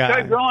a that butch cut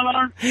guy. going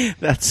on.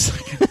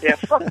 That's Yeah,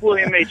 fuck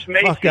William H.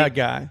 Macy. Fuck that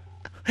guy.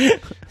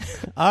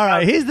 All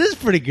right, this is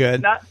pretty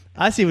good. Not-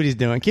 I see what he's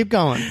doing. Keep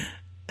going.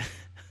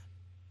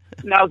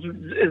 Now, is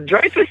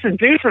Dreyfuss the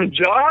dude from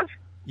Jaws?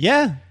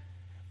 Yeah.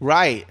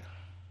 right.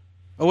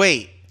 Oh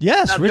wait.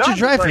 Yes, Now, Richard Jaws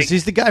is Dreyfuss. like-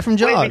 He's the guy from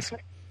Jaws.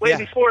 Way Yeah.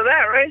 before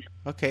that, right?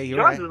 Okay, you're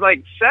Jaws right. is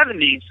like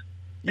 70s.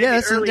 Yeah,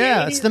 it's early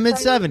it's 80s, the mid if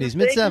I'm not 70s, mistaken.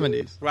 mid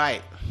 70s.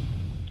 Right.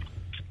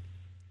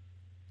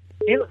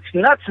 He looks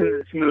nuts in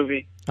this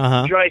movie,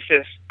 Uh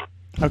Dreyfuss.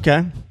 huh.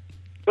 Okay.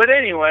 But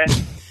anyway,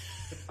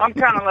 I'm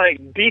kind of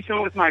like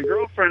beefing with my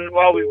girlfriend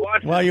while we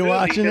watch. While the you're movie.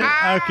 watching it,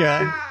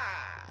 okay.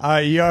 All right,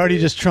 you already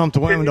just trumped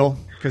Wendell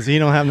because he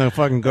don't have no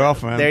fucking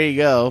girlfriend. There you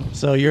go.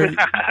 So you're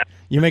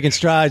making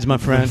strides, my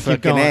friend. Keep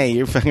Fucking going. A,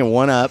 you're fucking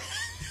 1 up.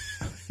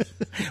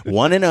 1-0.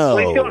 Well,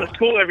 he's going to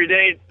school every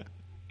day.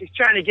 He's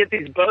trying to get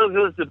these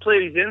bozos to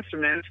play these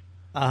instruments,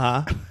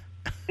 Uh huh.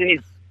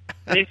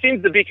 and he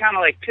seems to be kind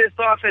of like pissed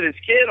off at his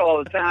kid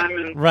all the time.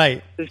 And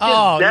Right. his kid's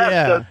Oh deaf,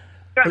 yeah. so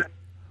kinda,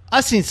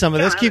 I've seen some of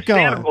this. kinda Keep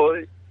going.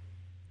 understandable.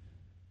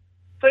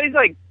 So he's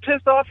like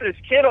pissed off at his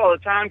kid all the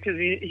time because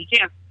he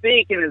can't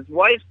speak, and his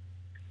wife's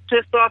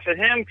pissed off at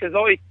him because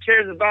all he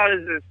cares about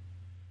is his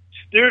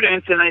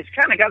students, and he's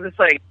kind of got this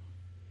like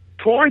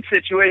porn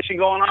situation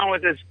going on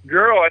with this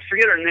girl. I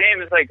forget her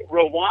name. It's like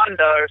Rwanda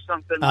or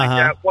something like Uh-huh.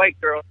 that, white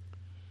girl.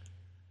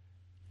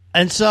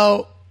 And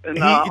so, And,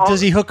 does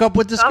he hook up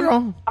with this um,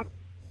 girl?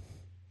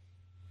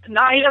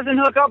 No, he doesn't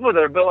hook up with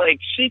her, but like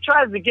she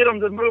tries to get him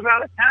to move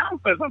out of town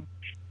with him.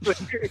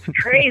 It's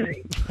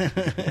crazy.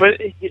 But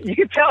you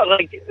can tell,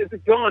 like, it's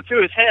going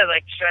through his head,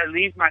 like, should I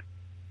leave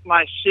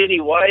my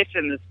shitty wife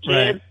and this kid?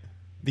 Right.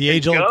 The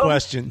age-old go?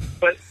 question.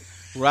 But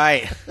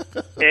Right.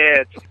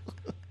 yeah,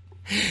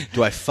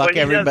 Do I fuck but he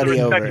does everybody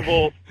a over?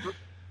 respectable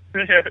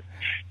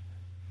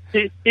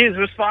He's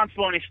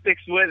responsible and he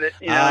sticks with it.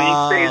 You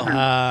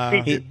know,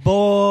 he stays.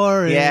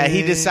 Boring. Yeah,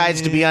 he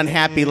decides to be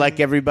unhappy like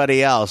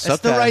everybody else.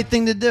 That's the right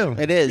thing to do.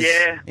 It is.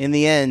 Yeah. In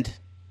the end,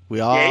 we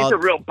all. Yeah, he's a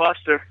real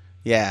buster.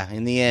 Yeah,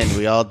 in the end,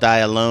 we all die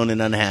alone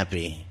and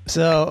unhappy.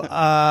 So,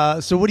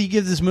 what do you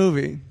give this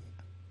movie?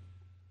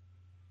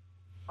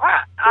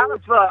 Out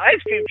of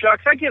ice cream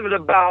trucks, I give it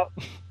about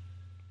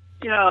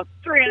 3.5,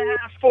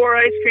 4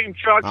 ice cream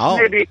trucks,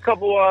 maybe a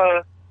couple.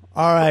 All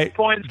right,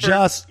 points.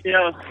 Just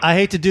I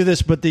hate to do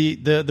this, but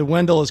the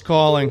Wendell is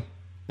calling,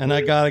 and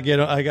I gotta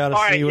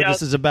see what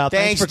this is about.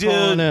 Thanks for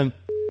calling in.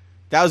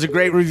 That was a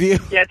great review.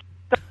 Yeah.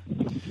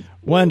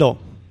 Wendell,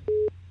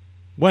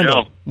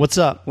 Yo. what's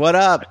up? What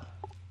up?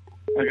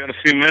 I got a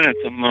few minutes.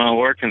 I'm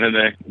working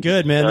today.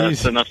 Good, man.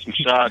 Setting up some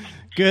shots.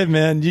 Good,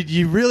 man.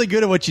 You're really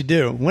good at what you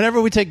do.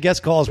 Whenever we take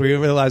guest calls, we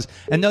realize,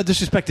 and no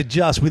disrespect to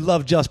Just, we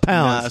love Just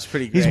Pounds. No, that's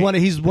pretty great.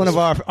 He's one of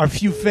our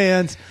few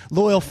fans,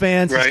 loyal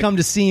fans. Right. He's come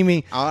to see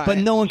me, All but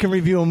right. no one can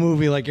review a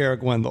movie like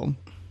Eric Wendell.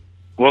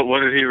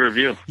 What did he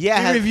review?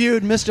 Yeah. He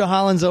reviewed Mr.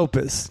 Holland's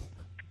Opus.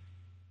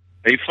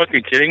 Are you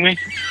fucking kidding me?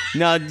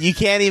 No, you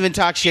can't even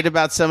talk shit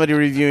about somebody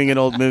reviewing an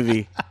old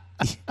movie.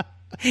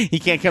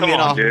 You can't come Come in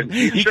on, all. dude.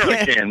 You Sure I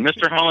can't. can.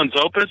 Mr. Holland's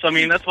Opus? I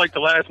mean, that's like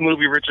the last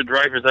movie Richard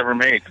Dreyfuss ever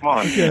made. Come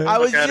on. Okay. I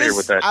was Fuck outta here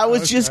with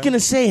that. just gonna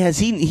say,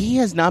 he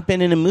has not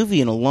been in a movie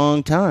in a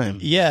long time.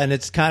 Yeah, and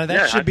it's kind of that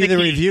Yeah, should I be think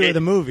the he- review of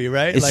the movie,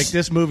 right? Is- Like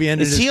this movie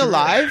ended. Is he his career.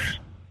 alive?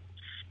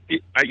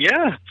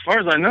 Yeah, as far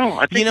as I know.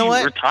 I think You know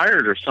he's what?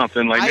 retired or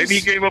something. Like, maybe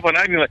he gave up on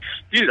acting. Like,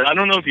 dude, I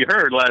don't know if you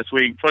heard last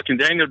week, fucking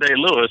Daniel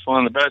Day-Lewis,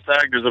 one of the best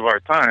actors of our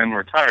time,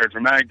 retired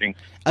from acting.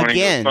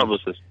 Again.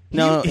 Publicist.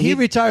 No, He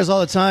retires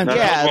all the time. No,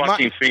 Yeah, that was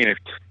Joaquin Phoenix.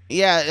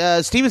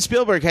 Yeah, Steven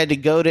Spielberg had to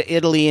go to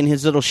Italy in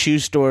his little shoe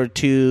store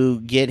to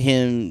get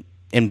him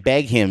and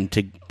beg him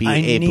to be I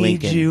Abe need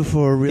Lincoln you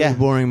for a really Yeah.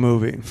 boring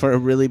movie. for a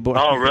really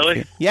boring. Oh,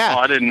 really? Yeah.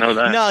 Oh, I didn't know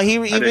that. No, he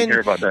I didn't hear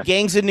about even that.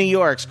 Gangs of New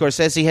York.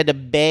 Scorsese had to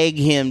beg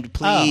him,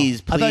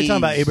 please, I thought you were talking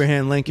about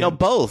Abraham Lincoln. No,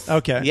 both.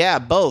 Okay. Yeah,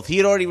 both. He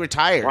had already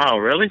retired. Wow,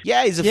 really?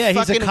 Yeah, he's a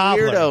fucking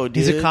cobbler. weirdo, dude.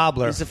 He's a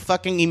cobbler. He's a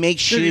fucking. He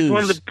makes Dude, shoes. he's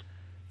one of the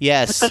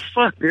Yes. What the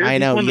fuck, dude? I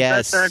know, He's one of the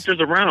yes. best actors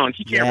around.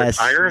 He can't Yes,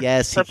 retire.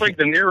 yes, he That's like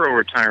De Niro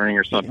retiring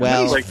or something.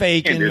 Well, He's like, he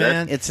can't faking, do that.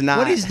 man. It's not.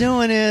 What he's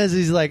doing is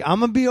he's like,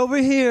 I'm gonna be over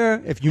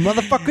here. If you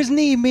motherfuckers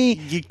need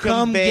me, You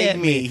come beg get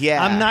me.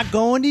 yeah. I'm not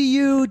going to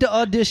you to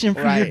audition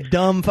for your Right.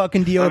 dumb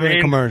fucking deodorant I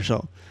mean-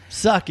 commercial.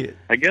 Suck it.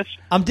 I guess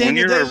I'm when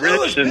Daniel you're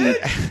Day-Lewis, rich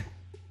and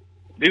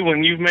dude,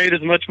 when you've made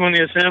as much money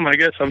as him, I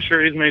guess I'm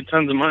sure he's made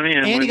tons of money.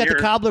 And And when you got the you're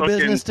cobbler fucking-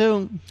 business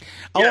too.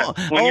 Yeah,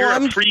 when you're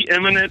I'm- a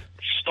preeminent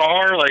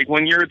star, like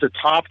when you're at the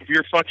top of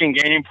your fucking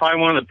game, probably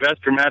one of the best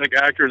dramatic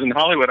actors in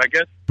Hollywood, I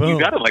guess Boom. you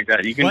got it like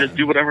that. You can What? just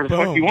do whatever the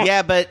Boom. fuck you want.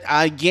 Yeah, but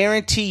I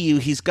guarantee you,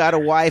 he's got a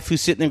wife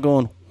who's sitting there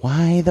going,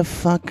 "Why the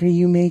fuck are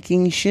you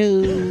making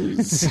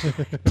shoes?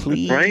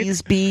 Please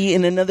Right? be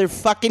in another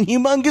fucking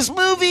humongous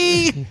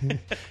movie."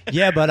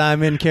 Yeah, but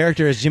I'm in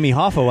character as Jimmy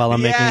Hoffa while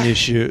I'm Yeah. making these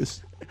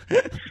shoes.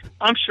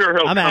 I'm sure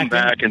he'll I'm come acting.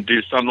 back and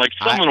do something. Like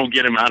someone will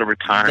get him out of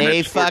retirement.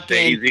 They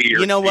fucking, Scorsese or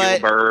you know what?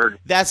 Spielberg.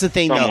 That's the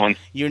thing, Someone. though.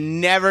 You're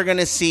never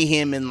gonna see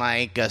him in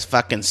like a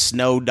fucking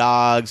Snow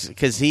Dogs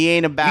because he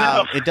ain't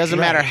about. No. It doesn't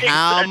matter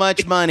how Exactly.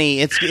 much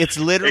money. It's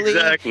literally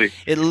Exactly.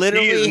 It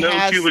literally he is no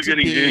has Cuba to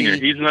Gooding be.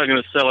 Jr. He's not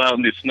going to sell out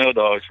and do Snow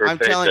Dogs for I'm a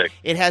paycheck. telling you,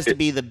 it has to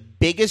be the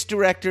biggest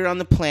director on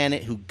the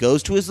planet who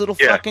goes to his little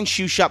Yeah. fucking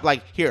shoe shop.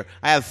 Like, here,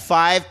 I have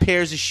 5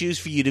 pairs of shoes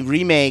for you to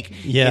remake.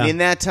 Yeah. And in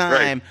that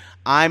time,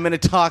 I'm going to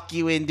talk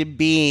you into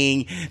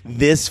being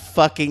this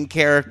fucking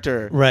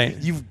character. Right.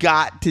 You've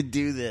got to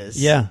do this.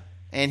 Yeah.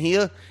 And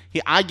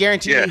I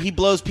guarantee Yeah. you, he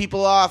blows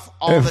people off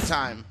all the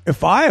time.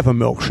 If I have a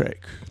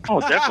milkshake Oh,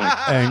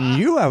 definitely. and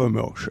you have a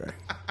milkshake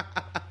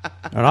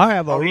and I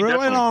have a he really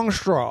definitely- long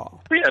straw.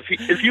 Yeah,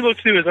 if you look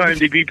through his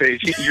IMDb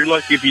page, you're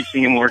lucky if you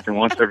see him working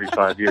once every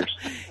 5 years.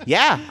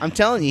 Yeah, I'm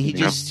telling you, he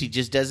Yeah.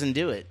 just doesn't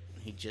do it.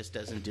 He just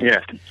doesn't do Yeah.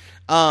 it.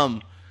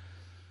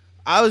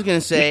 I was gonna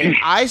say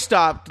I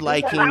stopped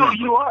liking.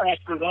 You are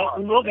after that.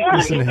 We'll be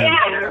Listen to him.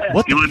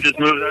 What You the? want to just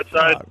move that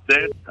side,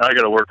 Dave? I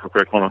got to work real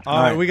quick. Hold on.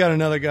 All right, we got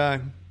another guy.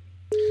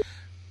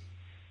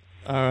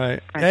 All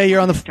right. Hey, you're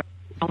on the.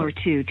 Or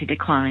two to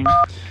decline.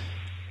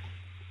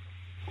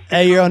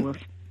 Hey, you're Will on.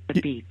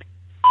 beep.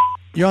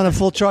 You're on the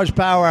Full Charge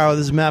Power Hour.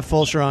 This is Matt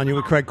Fulcher on. You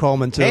with Craig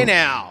Coleman too. Hey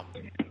now,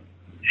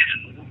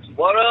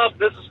 What up?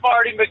 This is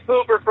Marty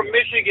McCooper from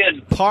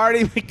Michigan.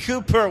 Party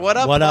McCooper. What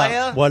up, What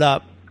playa? up? What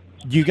up?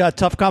 You got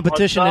tough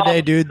competition What's up?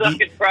 today, dude.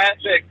 Stuck in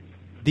traffic.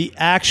 The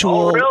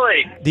actual, Oh,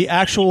 really? The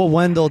actual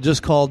Wendell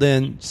just called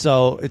in,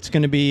 so it's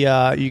going to be.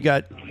 You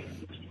got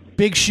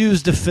big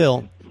shoes to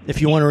fill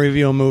if you want to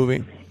review a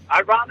movie.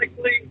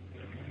 Ironically,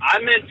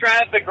 I'm in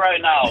traffic right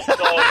now, so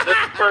this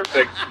is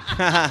perfect.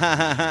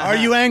 Are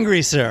you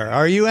angry, sir?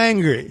 Are you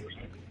angry?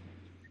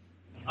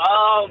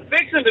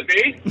 Fixing to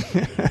be.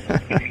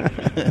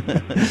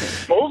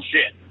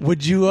 Bullshit.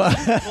 Would you?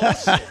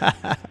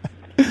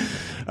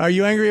 Are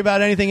you angry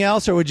about anything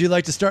else, or would you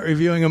like to start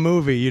reviewing a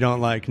movie you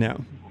don't like now?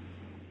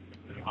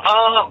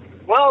 Well,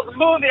 Well, the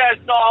movie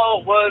I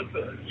saw was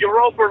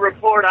Europa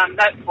Report on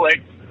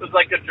Netflix. It was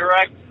like a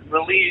direct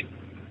release.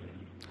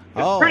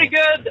 It's pretty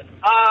good.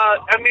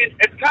 I mean,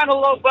 it's kind of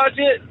low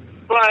budget,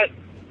 but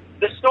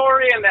the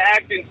story and the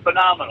acting's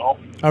phenomenal.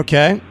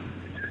 Okay.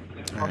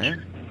 All right.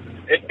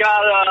 It's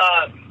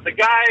got the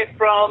guy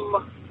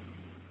from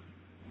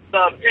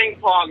the ping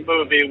pong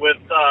movie with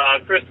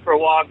Christopher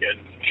Walken.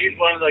 He's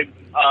one of the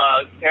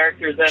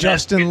characters in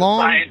Justin it.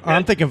 Long?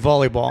 I'm thinking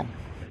volleyball.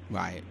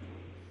 Right.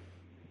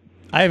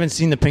 I haven't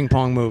seen the ping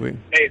pong movie.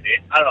 Maybe.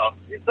 I don't know.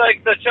 He's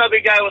like the chubby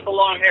guy with the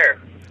long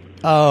hair.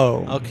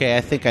 Oh. Okay,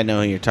 I think I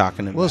know who you're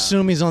talking about. We'll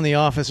assume he's on The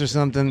Office or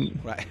something.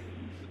 Right.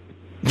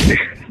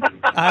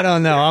 I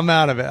don't know. I'm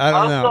out of it. I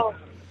don't know.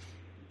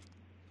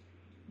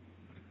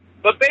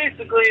 But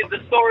basically, the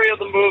story of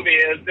the movie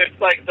is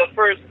it's like the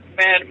first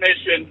manned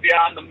mission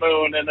beyond the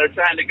moon, and they're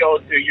trying to go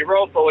to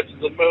Europa, which is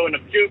the moon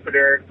of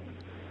Jupiter,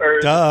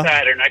 or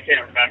Saturn, I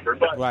can't remember.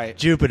 But Right.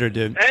 Jupiter,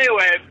 dude.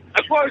 anyway,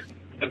 of course,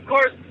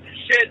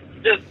 shit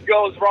just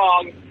goes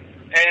wrong,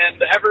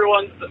 and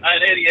everyone's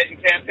an idiot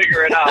and can't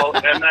figure it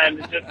out, and then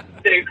just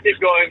things keep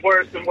going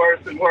worse and worse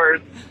and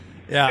worse.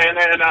 Yeah. And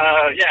then,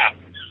 yeah.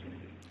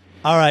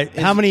 All right.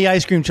 How many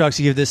ice cream trucks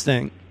do you give this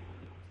thing?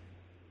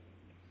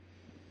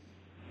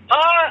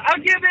 I'll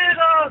give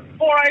it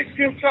 4 ice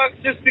cream trucks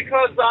just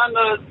because on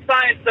the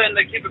science end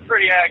they keep it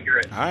pretty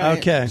accurate. All right.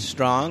 Okay.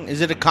 Strong.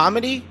 Is it a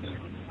comedy?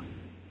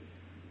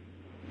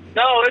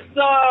 No,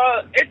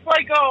 it's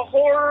like a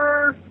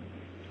horror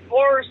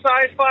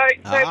sci-fi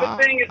type of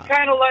thing. It's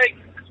kind of like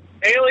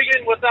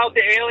Alien without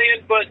the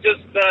alien, but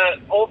just the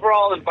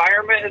overall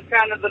environment is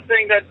kind of the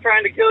thing that's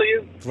trying to kill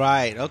you.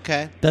 Right.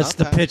 Okay. That's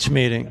the pitch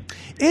meeting.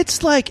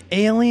 It's like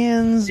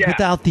Aliens Yeah.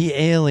 without the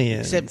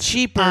aliens. Except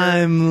cheaper.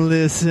 I'm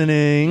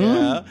listening.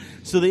 Yeah.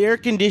 So the air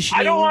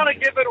conditioning. I don't want to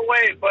give it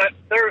away, but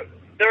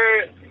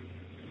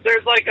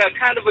there's like a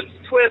kind of a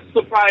twist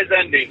surprise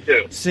ending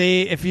too.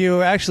 See, if you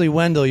were actually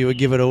Wendell, you would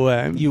give it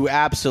away. You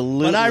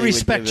absolutely. But I would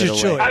respect give your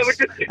it away. choice. I would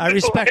just give I it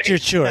respect away. your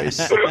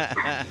choice.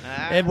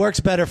 It works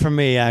better for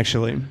me,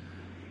 actually.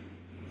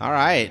 All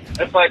right.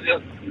 If I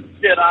just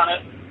shit on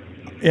it.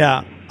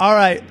 Yeah. All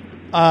right.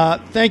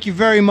 Thank you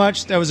very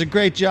much. That was a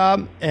great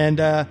job.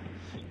 And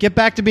get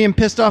back to being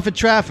pissed off at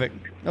traffic.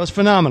 That was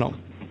phenomenal.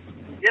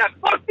 Yeah,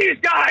 fuck these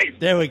guys.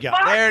 There we go.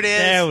 There it is.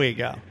 There we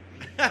go.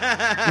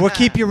 We'll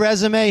keep your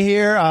resume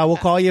here. We'll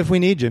call you if we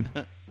need you.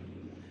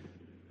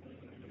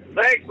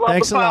 Thanks, love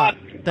Thanks the a lot.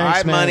 pod. Thanks, All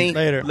right, man.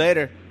 money.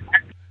 Later.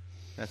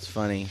 That's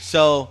funny.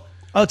 So.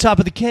 Oh, top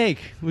of the cake.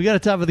 We got a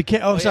top of the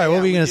cake. Oh, sorry.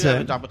 What were you going to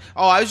say?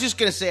 I was just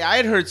going to say I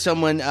had heard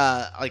someone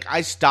like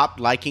I stopped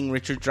liking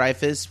Richard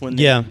Dreyfuss when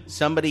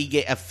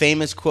somebody a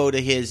famous quote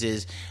of his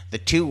is the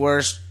two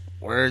worst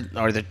word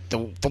or the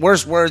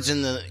worst words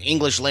in the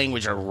English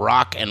language are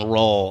rock and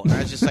roll. And I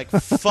was just like,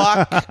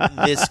 fuck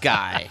this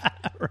guy.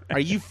 Right. Are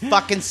you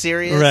fucking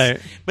serious? Right.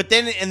 But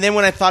then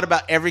when I thought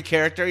about every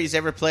character he's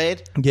ever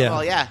played,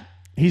 well, yeah.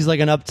 He's like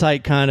an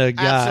uptight kind of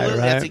guy, Absolutely.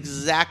 right? That's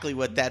exactly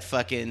what that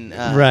fucking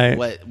right.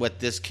 What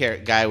this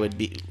guy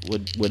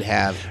would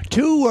have.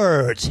 2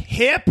 words: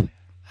 hip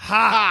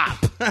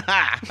hop.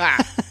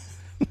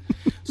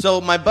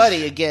 So my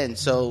buddy again.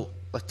 So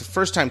like the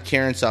first time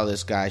Karen saw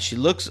this guy, she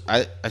looks.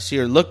 I see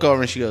her look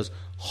over and she goes,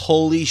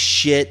 "Holy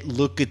shit!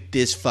 Look at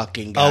this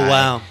fucking guy!" Oh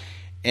wow!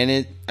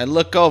 And I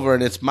look over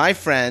and it's my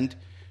friend,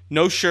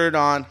 no shirt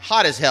on,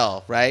 hot as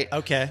hell, right?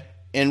 Okay.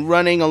 And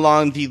running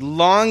along the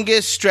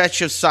longest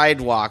stretch of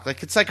sidewalk.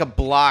 Like it's like a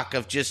block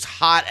of just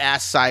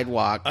hot-ass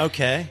sidewalk.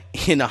 Okay.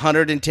 In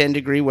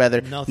 110-degree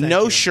weather.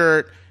 No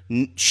shirt,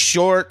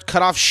 short,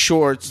 cut-off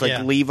shorts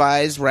like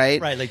Levi's, right?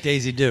 Right, like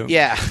Daisy Do.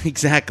 Yeah,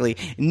 exactly.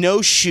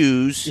 No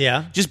shoes.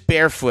 Yeah. Just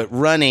barefoot,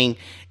 running.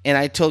 And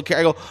I told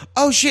Karen, I go,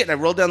 oh, shit. And I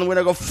rolled down the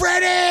window, I go,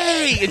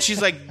 Freddie! And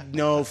she's like,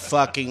 no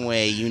fucking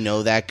way. You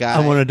know that guy.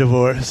 I want a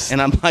divorce.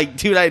 And I'm like,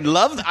 dude, I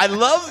love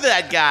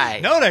that guy.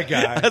 Know that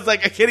guy. I was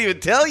like, I can't even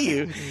tell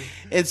you.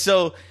 And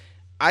so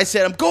I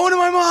said, I'm going to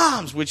my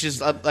mom's, which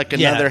is like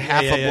another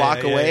half a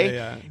block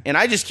away. And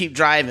I just keep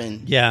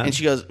driving. Yeah. And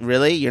she goes,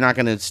 really? You're not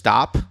going to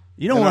stop?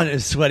 You don't want a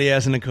sweaty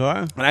ass in the car?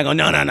 And I go,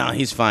 no.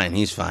 He's fine.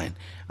 He's fine.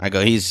 I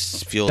go,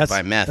 he's fueled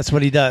by meth. That's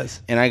what he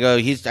does. And I go,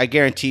 I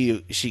guarantee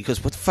you. She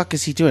goes, what the fuck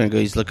is he doing? I go,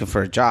 he's looking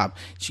for a job.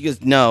 She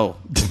goes, no.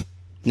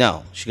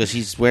 She goes,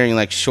 he's wearing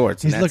like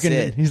shorts. And that's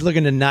it. He's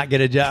looking to not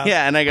get a job.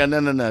 Yeah, and I go,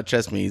 no.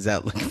 Trust me, he's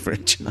out looking for a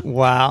job.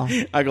 Wow.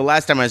 I go,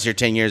 last time I was here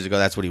 10 years ago,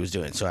 that's what he was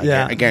doing. So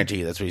I guarantee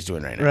you that's what he's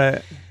doing right now.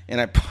 Right.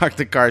 And I parked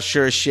the car,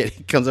 sure as shit.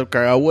 He comes up,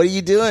 car, oh, what are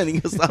you doing?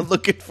 He goes, I'm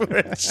looking for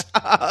a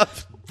job.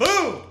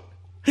 Boom.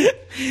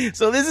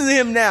 So this is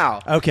him now.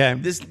 Okay.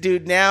 This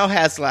dude now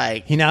has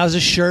like... He now has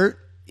a shirt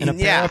and a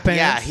pair of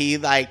pants.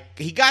 Yeah,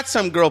 he got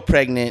some girl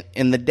pregnant,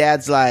 and the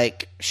dad's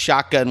like,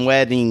 shotgun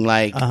wedding,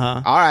 like,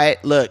 all right,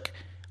 look,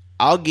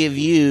 I'll give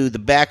you the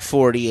back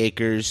 40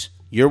 acres.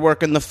 You're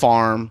working the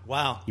farm.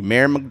 Wow. You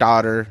marry my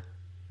daughter.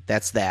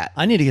 That's that.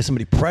 I need to get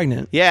somebody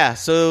pregnant. Yeah,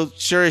 so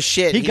sure as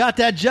shit. He got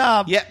that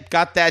job. Yep,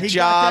 got that He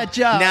job. got that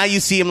job. Now you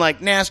see him like,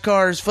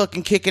 NASCAR is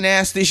fucking kicking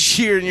ass this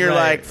year, and you're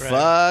like,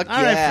 fuck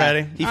All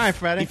right,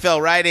 Freddie. He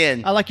fell right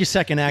in. I like your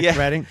second act,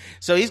 Freddie.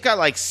 So he's got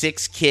like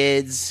 6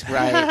 kids,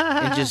 right?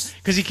 And just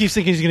because he keeps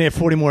thinking he's going to have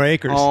 40 more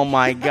acres. Oh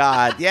my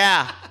God,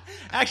 yeah.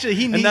 Actually,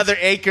 he needs another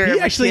acre. He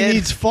actually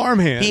needs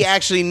farmhands. He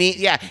actually needs.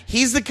 Yeah,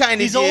 he's the kind of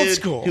He's dude old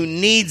school. who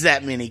needs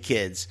that many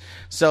kids.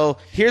 So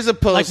here's a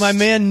post. Like my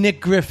man Nick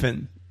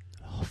Griffin,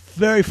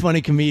 very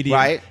funny comedian.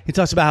 Right. He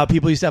talks about how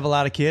people used to have a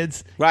lot of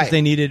kids. Right. 'Cause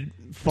they needed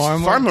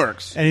farm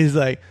works. And he's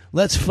like,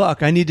 let's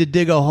fuck. I need to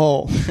dig a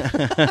hole.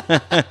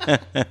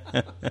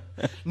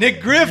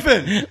 Nick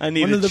Griffin.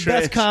 One of the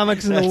best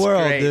comics in the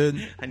world, great.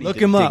 dude. I need Look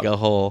to him dig up. a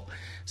hole.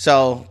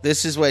 So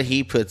this is what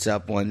he puts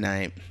up one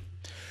night.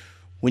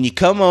 When you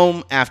come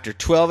home after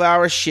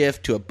 12-hour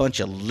shift to a bunch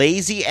of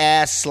lazy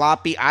ass,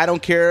 sloppy, I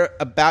don't care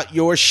about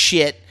your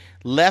shit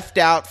left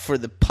out for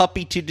the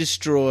puppy to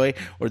destroy,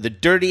 or the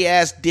dirty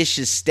ass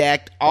dishes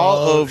stacked all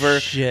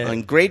over,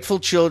 ungrateful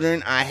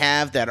children I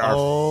have that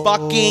are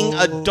fucking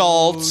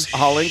adults,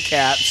 all in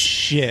caps.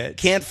 Shit.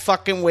 Can't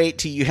fucking wait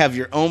till you have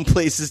your own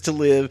places to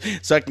live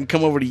so I can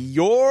come over to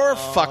your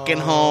fucking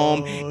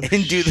home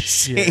and do the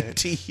same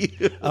to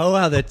you. Oh,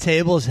 wow. The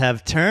tables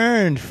have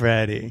turned,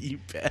 Freddie. You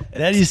bet.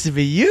 That used to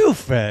be you,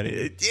 Freddie.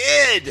 It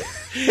did.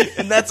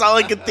 And that's all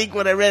I could think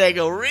when I read it. I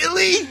go,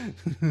 really?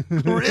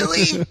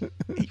 Really?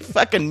 You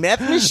fucking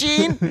meth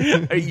machine?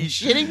 Are you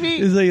shitting me?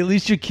 It's like, at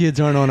least your kids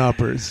aren't on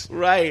uppers.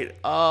 Right.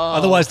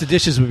 Otherwise, the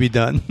dishes would be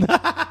done.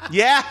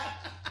 Yeah.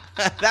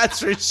 That's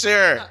for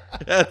sure.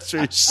 That's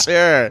for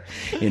sure.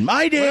 In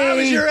my day, When I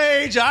was your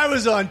age, I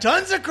was on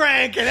tons of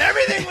crank and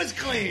everything was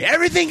clean.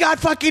 Everything got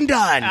fucking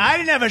done. I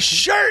didn't have a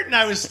shirt and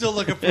I was still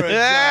looking for a job.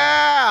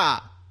 Yeah.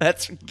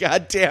 That's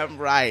goddamn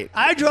right.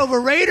 I drove a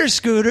Razor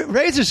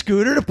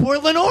scooter to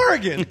Portland,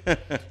 Oregon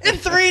in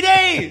 3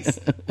 days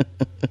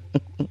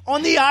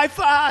on the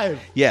I-5.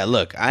 Yeah,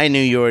 look, I knew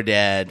your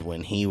dad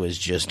when he was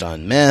just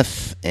on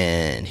meth,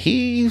 and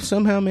he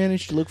somehow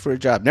managed to look for a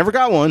job. Never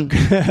got one.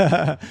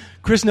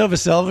 Chris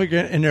Novoselic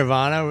in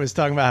Nirvana was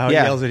talking about how he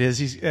yells at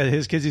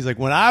his kids. He's like,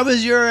 when I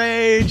was your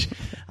age,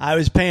 I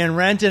was paying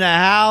rent in a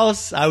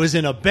house. I was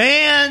in a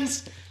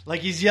band.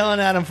 Like, he's yelling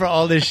at him for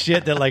all this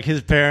shit that, like,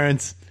 his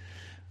parents...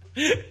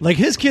 Like,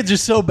 his kids are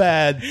so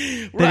bad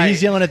that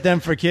he's yelling at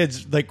them for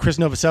kids. Like, Chris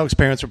Novoselic's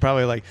parents were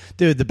probably like,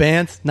 dude, the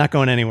band's not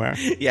going anywhere.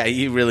 Yeah,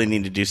 you really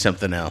need to do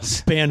something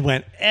else. Band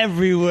went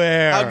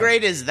everywhere. How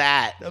great is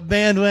that? The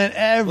band went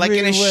everywhere. Like,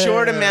 in a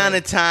short amount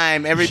of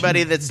time,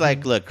 everybody that's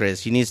like, look,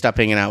 Chris, you need to stop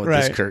hanging out with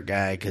this Kurt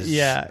guy. Because,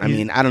 I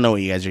mean, I don't know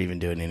what you guys are even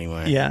doing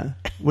anyway. Yeah.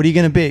 What are you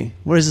going to be?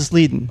 Where's this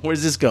leading?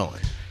 Where's this going?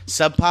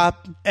 Sub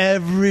Pop?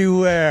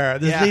 Everywhere.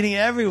 This is leading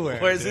everywhere.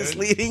 Where's this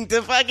leading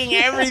to fucking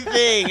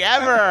everything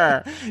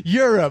ever?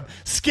 Europe,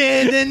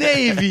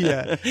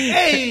 Scandinavia,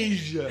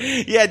 Asia.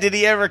 Yeah, did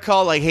he ever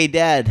call like, hey,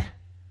 Dad?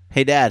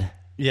 Hey, Dad.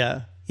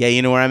 Yeah. Yeah,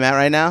 you know where I'm at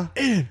right now?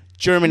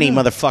 Germany,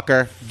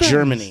 motherfucker.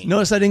 Germany.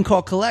 Notice I didn't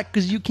call collect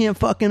because you can't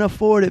fucking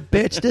afford it,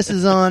 bitch. This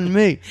is on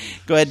me.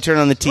 Go ahead and turn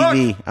on the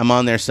TV. I'm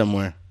on there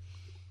somewhere.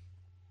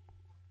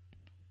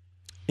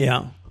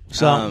 Yeah.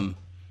 So,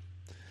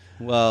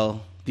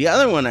 well... The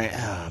other one,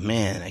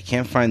 I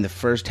can't find the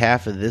first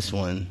half of this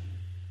one.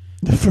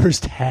 The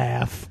first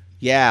half?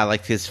 Yeah,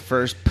 like his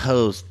first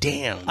post.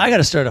 Damn. I got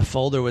to start a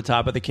folder with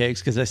Top of the Cakes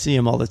because I see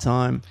them all the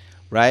time.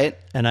 Right?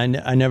 And I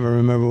never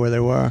remember where they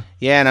were.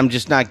 Yeah, and I'm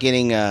just not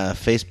getting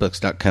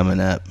Facebook's not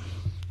coming up.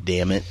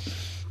 Damn it.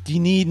 Do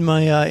you need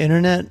my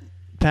internet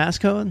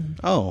passcode?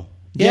 Oh.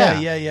 Yeah.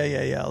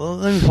 Well,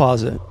 let me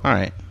pause it. All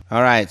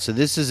right, so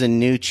this is a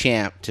new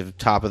champ to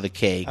Top of the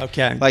Cake.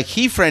 Okay. Like,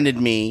 he friended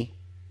me.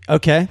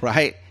 Okay.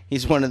 Right?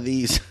 He's one of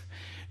these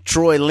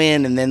Troy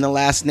Lynn, and then the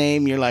last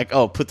name, you're like,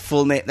 oh, put the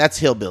full name. That's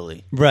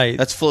Hillbilly. Right.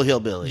 That's full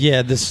Hillbilly.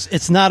 Yeah,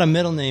 it's not a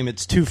middle name.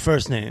 It's 2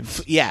 first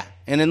names. Yeah.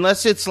 And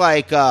unless it's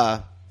like,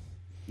 Troy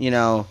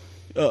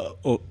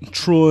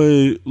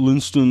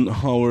Linston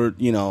Howard,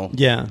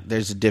 Yeah.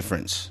 there's a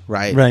difference,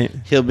 right? Right.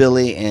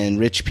 Hillbilly and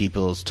rich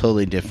people is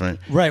totally different.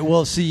 Right.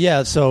 Well, see,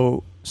 yeah,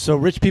 so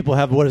rich people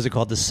have, what is it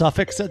called, the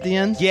suffix at the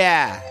end?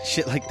 Yeah,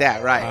 shit like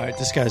that, right. All right,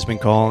 this guy's been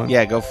calling.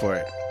 Yeah, go for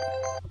it.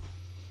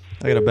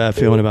 I got a bad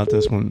feeling about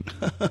this one.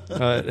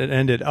 It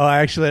ended. Oh,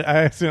 I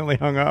accidentally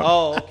hung up.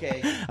 Oh,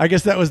 okay. I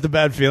guess that was the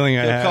bad feeling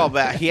I had. Call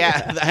back.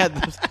 Yeah. I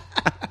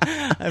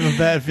have a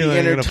bad feeling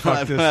I'm going to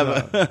fuck this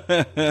up.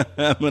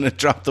 I'm going to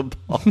drop the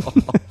ball.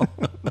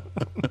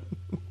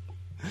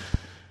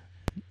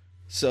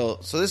 So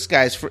this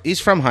guy's he's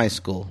from high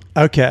school.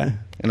 Okay.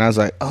 And I was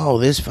like, oh,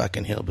 this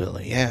fucking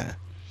hillbilly, yeah.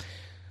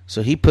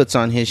 So he puts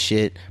on his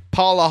shit.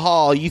 Paula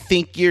Hall, you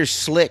think you're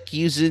slick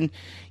using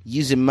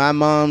my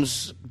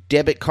mom's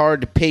debit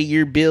card to pay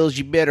your bills?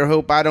 You better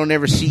hope I don't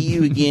ever see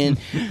you again,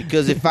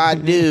 because if I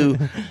do,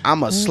 I'm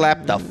going to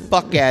slap the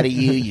fuck out of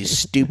you, you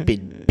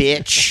stupid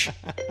bitch.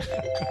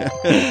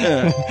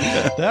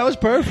 That was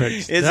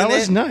perfect. That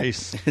was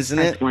nice. Isn't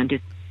Press it? 1 to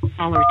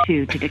call or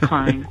 2 to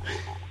decline.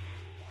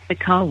 The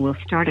call will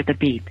start at the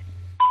beep.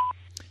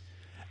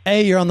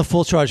 Hey, you're on the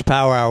Full Charge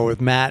Power Hour with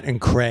Matt and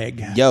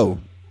Craig. Yo.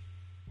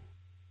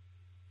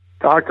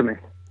 Talk to me.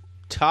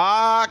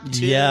 Talk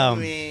to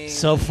me.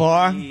 So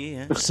far,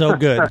 so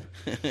good.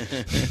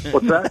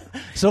 What's that?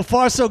 So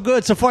far, so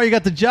good. So far, you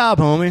got the job,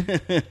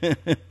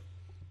 homie.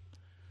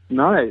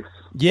 Nice.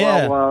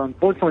 Yeah. Well,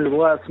 unfortunately, the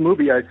last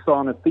movie I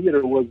saw in a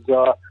theater was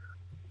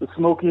the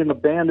Smokey and the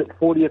Bandit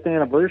 40th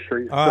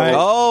anniversary. All right.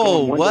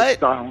 Oh, what?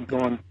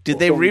 Did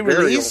they going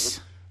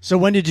re-release? So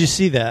when did you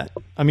see that?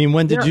 I mean,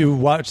 when did you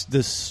watch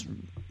this?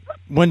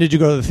 When did you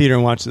go to the theater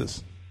and watch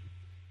this?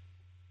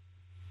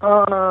 3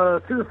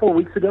 or 4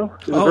 weeks ago.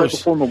 It was right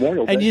before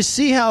Memorial Day. And you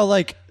see how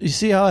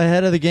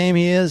ahead of the game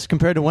he is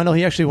compared to Wendell.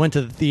 He actually went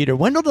to the theater.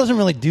 Wendell doesn't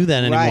really do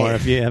that anymore. Right.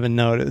 If you haven't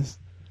noticed,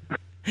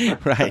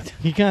 Right.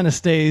 he kind of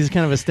stays. He's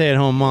kind of a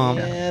stay-at-home mom.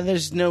 Yeah,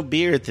 there's no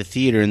beer at the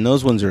theater, and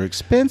those ones are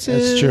expensive.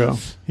 That's true.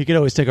 He could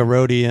always take a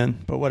roadie in,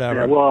 but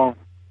whatever. Yeah, well,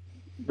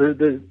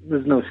 there's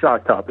no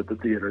shock top at the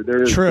theater.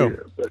 There is True.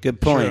 beer, but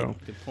Good point. True.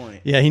 Good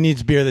point. Yeah, he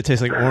needs beer that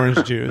tastes like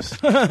orange juice.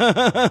 He's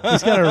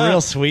got a real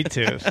sweet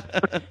tooth.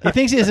 He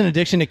thinks he has an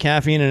addiction to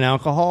caffeine and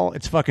alcohol.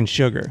 It's fucking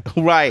sugar.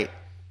 Right.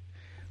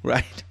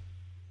 Right.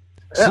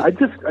 Yeah,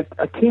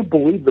 I can't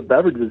believe the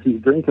beverages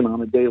he's drinking on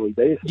a daily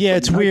basis. Yeah,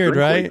 it's I weird,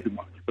 drink way right? too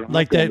much, but I'm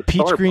Like not going that to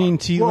peach Starbucks. green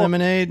tea Well,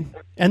 lemonade.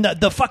 And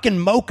the fucking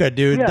mocha,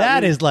 dude. Yeah, that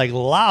I mean- is like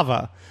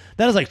lava.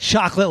 That is like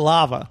chocolate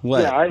lava.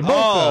 What? Yeah,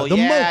 the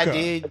yeah, mocha.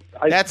 dude.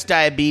 I- That's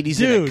diabetes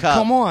in a Dude, cup.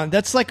 come on.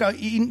 That's like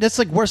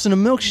worse than a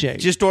milkshake.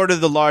 Just order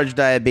the large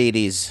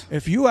diabetes.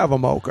 If you have a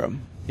mocha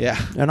Yeah.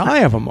 and I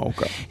have a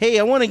mocha. Hey,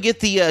 I want to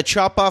get the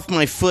chop off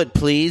my foot,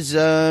 please.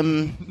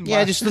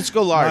 Just let's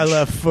go large. My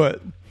left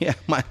foot. Yeah,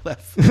 my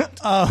left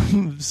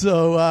foot.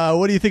 So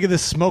what do you think of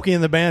this Smokey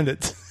and the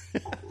Bandits?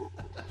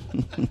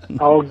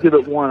 I'll give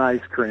it one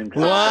ice cream.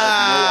 Wow,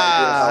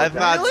 I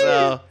thought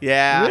so.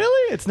 Yeah.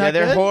 Really? It's not Yeah,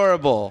 they're good?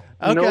 horrible.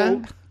 Okay.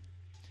 No,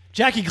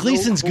 Jackie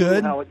Gleason's no clue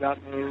good. How it got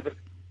made.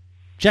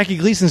 Jackie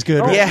Gleason's good.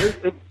 No, right?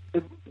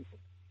 Yeah.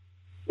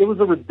 it was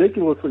a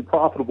ridiculously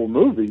profitable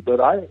movie, but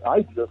I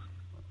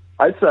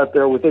sat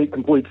there with 8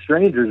 complete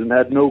strangers and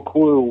had no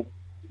clue,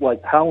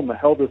 like, how in the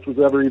hell this was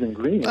ever even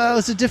green.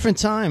 It's a different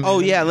time. Oh,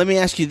 man. yeah. Let me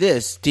ask you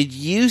this. Did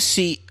you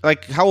see,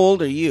 like, how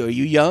old are you? Are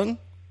you young?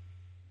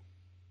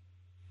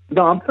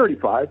 No, I'm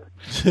 35.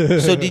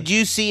 So did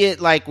you see it,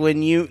 like,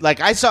 when you, like,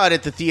 I saw it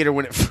at the theater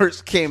when it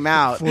first came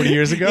out. 40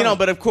 years ago? You know,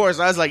 but of course,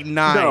 I was like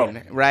 9,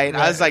 No. right?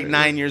 I was like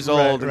 9 years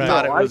old and right.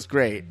 thought No, it was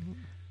great.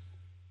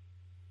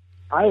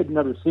 I had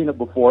never seen it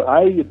before.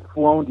 I had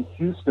flown to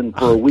Houston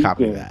for a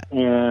Copy weekend, that.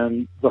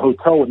 and the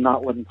hotel would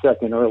not let me check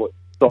in early.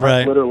 So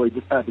Right. I literally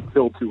just had to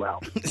kill 2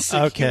 hours.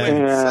 So Okay. you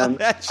went and saw And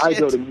that I shit.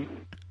 go to,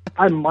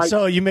 I might.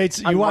 So you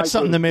I watched might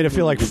something go that made it to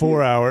feel like the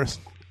 4 hours.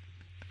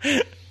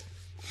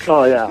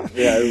 Oh yeah,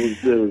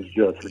 it was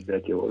just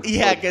ridiculous.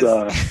 Yeah, But,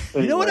 'cause-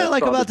 You know what I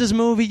like saw about this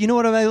movie? You know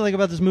what I like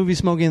about this movie,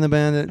 Smokey and the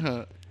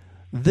Bandit?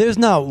 There's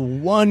not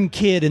one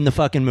kid in the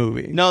fucking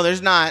movie. No,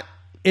 there's not.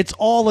 It's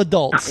all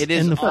adults. It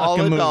is in the all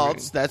fucking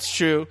adults. Movie. That's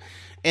true.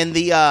 And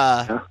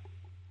the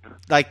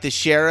like the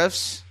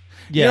sheriffs.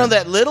 Yeah. You know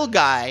that little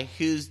guy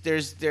who's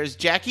there's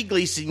Jackie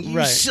Gleason. You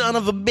Right. son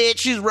of a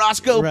bitch. Who's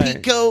Roscoe Right.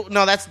 Pico?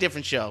 No, that's a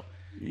different show.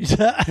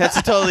 That's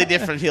a totally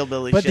different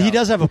hillbilly But show. he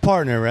does have a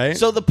partner, right?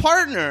 So the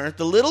partner,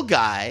 the little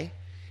guy,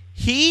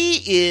 he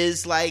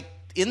is like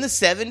in the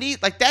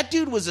 70s. Like that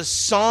dude was a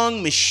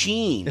song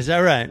machine. Is that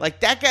right? Like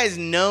that guy's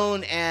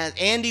known as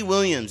Andy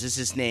Williams is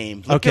his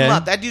name. Look Okay. him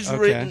up. That dude's Okay.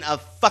 written a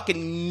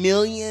fucking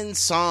million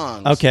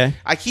songs. Okay.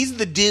 Like he's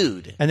the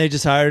dude. And they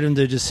just hired him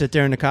to just sit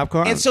there in the cop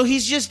car? And so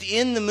he's just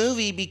in the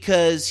movie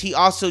because he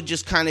also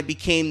just kind of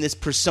became this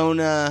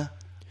persona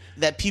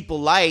that people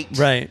liked.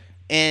 Right.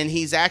 And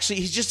he's just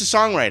a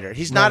songwriter.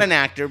 He's not an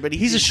actor, but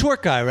He's a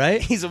short guy,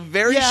 right? He's a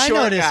very yeah, short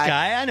I know this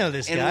guy. I know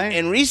this guy.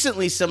 And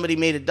recently somebody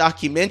made a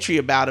documentary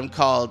about him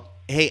called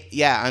 "Hey,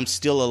 yeah, I'm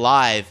Still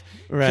Alive."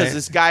 Right. Because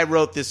this guy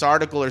wrote this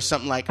article or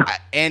something like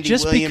Andy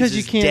Just Williams because you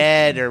is can't-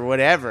 dead or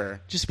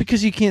whatever. Just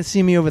because you can't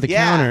see me over the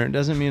Yeah. counter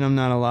doesn't mean I'm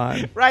not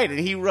alive. Right, and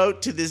he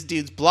wrote to this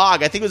dude's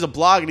blog. I think it was a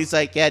blog, and he's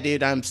like, "Yeah,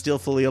 dude, I'm still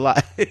fully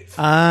alive."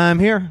 I'm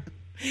here.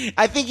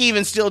 I think he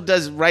even still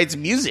writes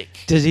music.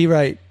 Does he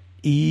write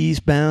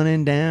eastbound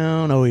and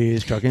down? Oh,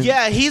 he's trucking.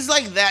 Yeah, he's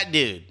like that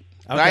dude.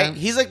 Right?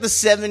 He's like the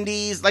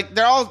 70s. Like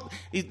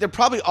they're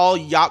probably all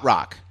yacht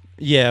rock.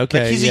 Yeah,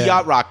 okay. Like he's yeah. a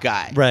yacht rock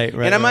guy. Right.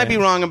 And I might right. be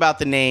wrong about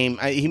the name.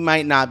 He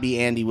might not be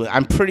Andy Williams.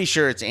 I'm pretty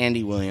sure it's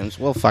Andy Williams.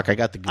 Well, fuck, I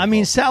got the Google. I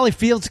mean, Sally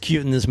Field's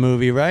cute in this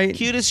movie, right?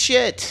 Cute as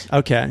shit.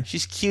 Okay.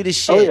 She's cute as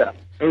shit.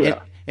 Oh yeah.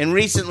 And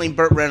recently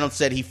Burt Reynolds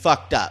said he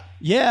fucked up.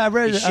 Yeah, I He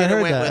read. should I have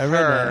heard went that. with I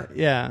read her. that.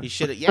 Yeah. He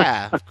should have.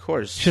 Yeah, of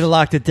course. Should have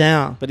locked it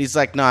down. But he's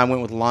like, no, I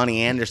went with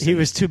Lonnie Anderson. He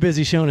was too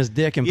busy showing his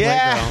dick in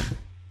Yeah. Playground.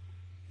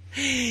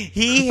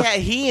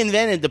 He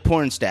invented the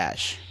porn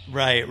stash.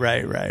 Right.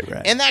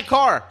 And that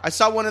car. I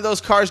saw one of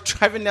those cars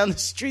driving down the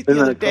street the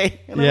Isn't other it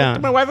day. And I Yeah. looked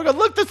at my wife and go,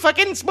 look, the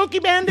fucking Smokey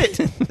Bandit.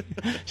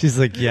 She's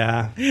like,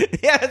 yeah.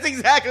 Yeah, that's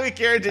exactly what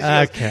Karen did. She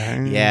goes,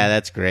 Okay. yeah,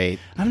 that's great.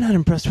 I'm not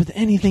impressed with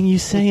anything you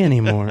say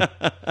anymore.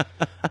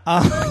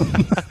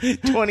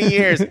 20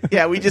 years.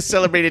 Yeah, we just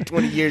celebrated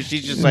 20 years.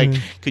 She's just like,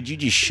 could you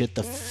just shut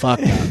the fuck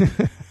up?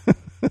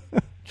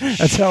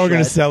 That's how we're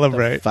going to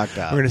celebrate. Fuck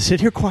up. We're going to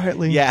sit here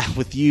quietly. Yeah,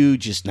 with you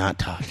just not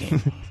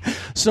talking.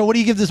 So what do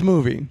you give this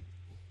movie?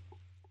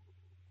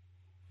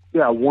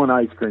 Yeah, 1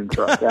 ice cream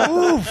truck.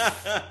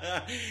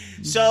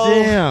 So,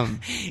 damn.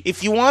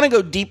 If you want to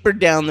go deeper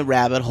down the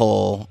rabbit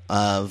hole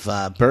of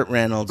Burt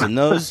Reynolds and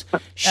those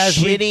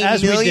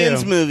shitty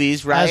Millions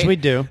movies, right? As we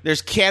do.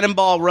 There's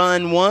Cannonball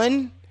Run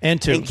 1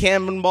 and 2. And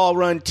Cannonball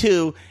Run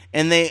 2,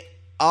 and they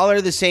all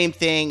are the same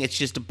thing. It's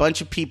just a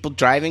bunch of people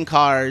driving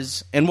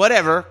cars and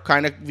whatever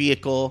kind of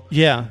vehicle.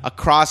 Yeah.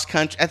 Across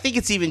country. I think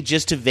it's even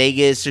just to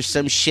Vegas or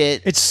some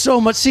shit. It's so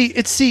much. See,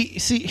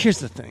 here's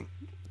the thing.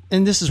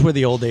 And this is where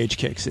the old age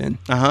kicks in.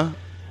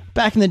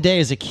 Back in the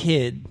day as a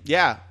kid,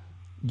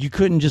 you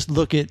couldn't just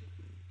look at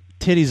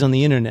titties on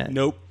the internet.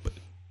 Nope.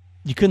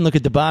 You couldn't look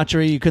at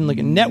debauchery. You couldn't look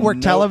at network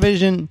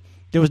television.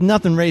 There was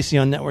nothing racy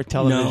on network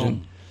television.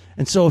 No.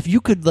 And so if you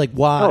could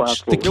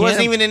watch there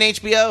wasn't even an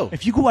HBO.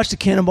 If you could watch the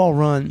Cannonball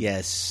Run,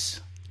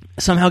 yes,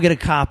 somehow get a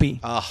copy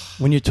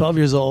when you're 12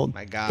 years old,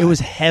 my God, it was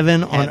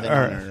heaven on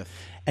earth.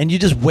 And you're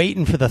just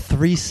waiting for the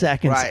 3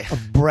 seconds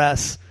of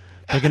breasts.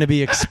 They're going to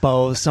be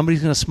exposed.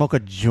 Somebody's going to smoke a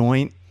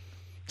joint.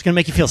 It's going to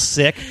make you feel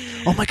sick.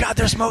 Oh, my God,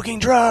 they're smoking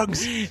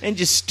drugs. And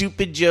just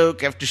stupid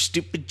joke after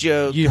stupid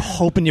joke. You're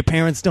hoping your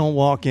parents don't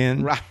walk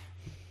in. Right.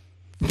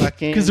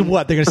 Fucking. Because of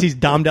what? They're going to see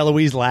Dom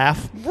DeLuise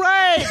laugh?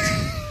 Right.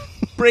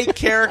 Break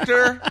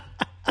character.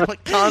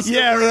 Constantly.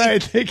 Yeah,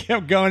 right. They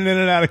kept going in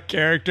and out of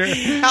character.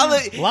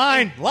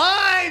 Line.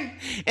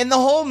 And the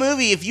whole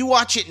movie, if you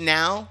watch it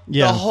now,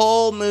 the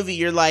whole movie,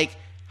 you're like,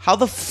 how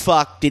the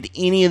fuck did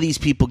any of these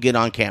people get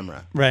on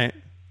camera? Right.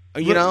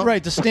 You know?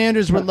 Right. The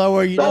standards were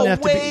lower. You didn't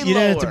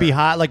have to be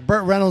hot. Like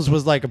Burt Reynolds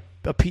was like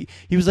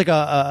he was like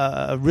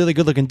a really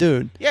good looking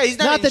dude. Yeah, he's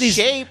not in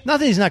shape.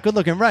 Not that he's not good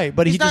looking, right?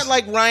 But he's not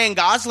like Ryan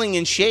Gosling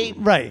in shape.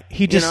 Right.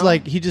 He just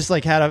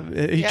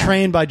he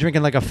trained by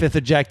drinking like a fifth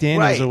of Jack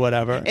Daniels or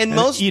whatever, and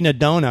eating a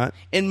donut.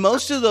 And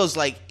most of those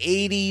like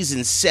 80s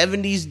and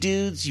 70s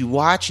dudes you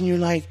watch and you're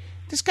like,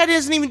 this guy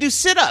doesn't even do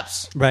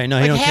sit-ups. Right, no,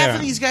 he like don't half care.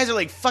 of these guys are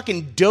like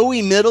fucking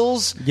doughy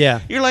middles. Yeah.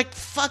 You're like,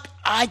 fuck,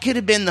 I could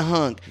have been the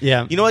hunk.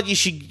 Yeah. You know what? You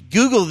should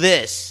Google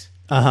this.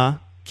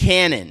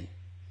 Cannon.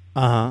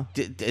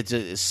 It's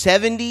a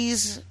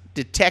 70s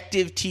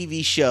detective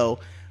TV show.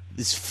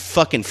 This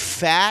fucking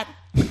fat,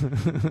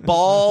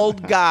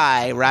 bald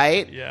guy,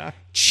 right? Yeah.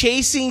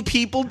 Chasing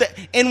people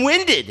and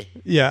winded.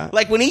 Yeah.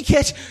 Like when he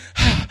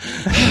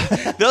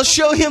they'll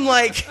show him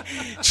like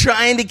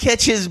trying to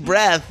catch his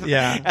breath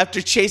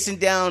after chasing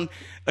down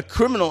a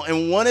criminal,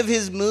 and one of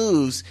his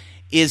moves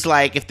is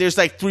like, if there's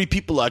like 3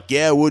 people, like,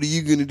 yeah, what are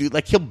you gonna do?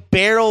 Like he'll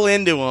barrel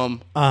into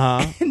them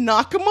and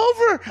knock him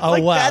over. Oh,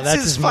 like wow,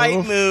 that's his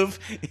fight move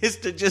is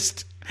to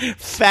just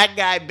fat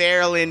guy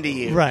barrel into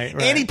you. Right.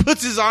 And he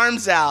puts his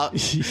arms out.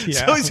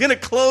 So he's gonna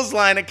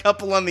clothesline a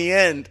couple on the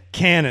end.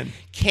 Cannon.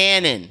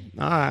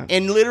 All right.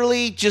 And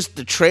literally just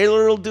the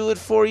trailer will do it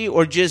for you,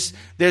 or just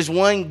there's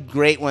one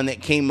great one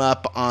that came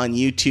up on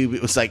YouTube.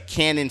 It was like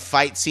Cannon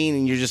fight scene,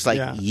 and you're just like,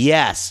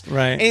 yes.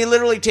 Right. And he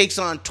literally takes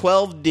on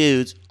 12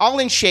 dudes, all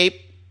in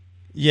shape,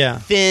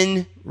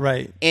 thin,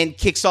 right, and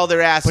kicks all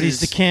their asses. But he's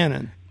the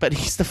Cannon. But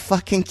he's the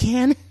fucking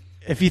Cannon.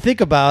 If you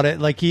think about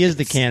it, like he is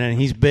the Cannon.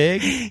 He's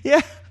big.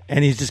 Yeah.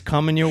 And he's just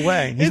coming your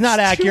way. He's It's not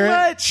too accurate.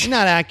 much. He's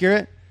not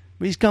accurate.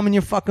 But he's coming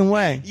your fucking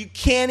way. You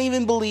can't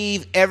even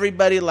believe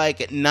everybody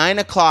like at 9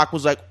 o'clock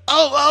was like,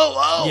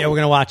 oh. Yeah, we're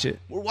going to watch it.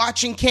 We're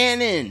watching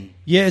Cannon.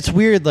 Yeah, it's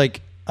weird.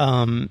 Like,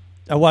 I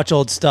watch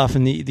old stuff,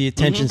 and the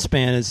attention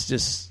span is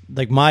just,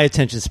 like, my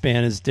attention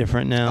span is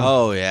different now.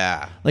 Oh,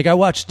 yeah. Like,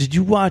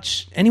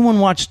 anyone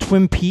watch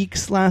Twin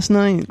Peaks last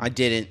night? I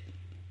didn't.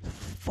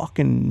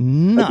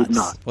 Fucking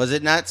nuts. Was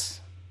it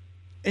nuts?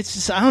 It's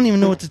just, I don't even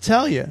know what to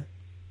tell you.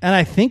 And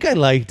I think I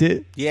liked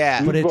it.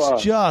 Yeah. But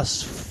it's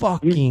just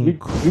fucking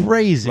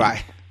crazy.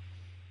 Right.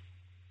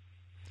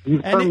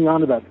 You turned me on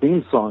to that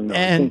theme song, though. I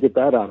can't get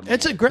that out of me.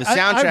 It's a great. The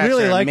soundtracks I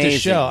really are like the amazing.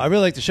 show. I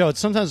really like the show. It's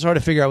sometimes hard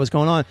to figure out what's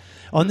going on.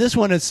 On this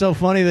one, it's so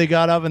funny. They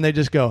got up and they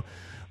just go,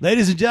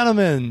 "Ladies and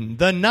gentlemen,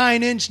 the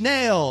 9 Inch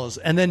Nails,"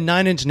 and then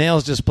 9 Inch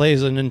Nails just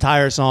plays an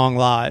entire song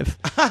live.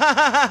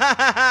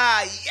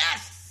 Yes.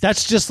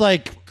 That's just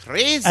like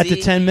crazy at the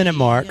 10-minute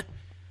mark.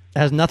 It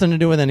has nothing to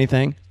do with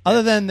anything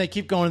other than they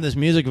keep going to this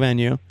music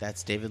venue.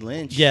 That's David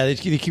Lynch. Yeah, they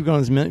keep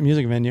going to this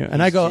music venue,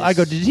 and I go,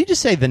 did he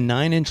just say the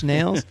 9 Inch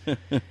Nails?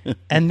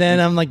 And then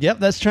I'm like, yep,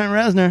 that's Trent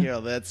Reznor.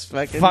 Yo, that's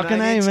fucking 9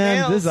 Inch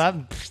man. Nails.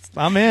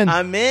 I'm in.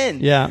 I'm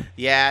in. Yeah.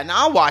 Yeah, and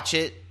I'll watch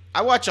it.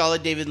 I watch all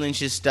of David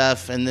Lynch's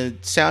stuff, and the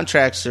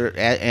soundtracks are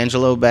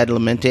Angelo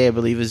Badalamenti, I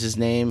believe is his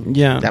name.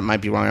 Yeah. That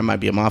might be wrong. I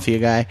might be a mafia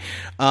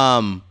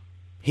guy.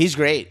 He's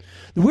great.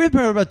 The weird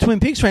part about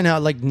Twin Peaks right now,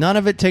 like none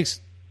of it takes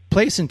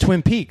place in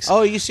Twin Peaks. Oh,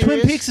 are you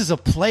serious? Twin Peaks is a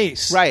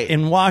place Right.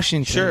 in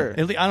Washington. Sure.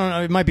 I don't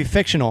know. It might be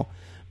fictional,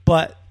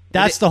 but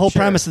That's the whole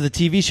premise of the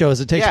TV show. Is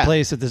it takes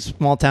place at this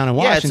small town in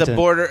Washington. Yeah,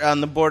 it's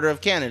on the border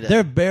of Canada.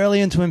 They're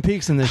barely in Twin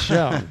Peaks in this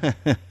show.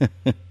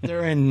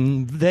 They're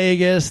in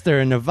Vegas.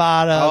 They're in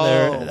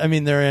Nevada.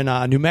 They're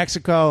in New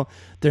Mexico.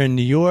 They're in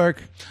New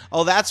York.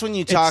 Oh, that's when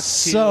you talk it's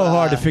so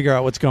hard to figure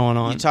out what's going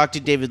on. You talk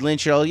to David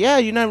Lynch. You're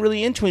you're not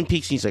really in Twin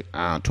Peaks. And he's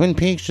like, Twin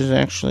Peaks is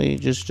actually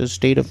just a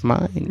state of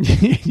mind.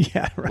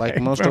 Yeah, right.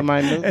 Like most of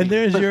my movies. And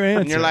there's your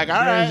answer. And you're like,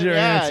 all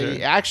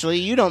right, actually,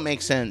 you don't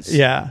make sense.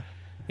 Yeah.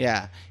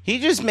 Yeah. He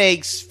just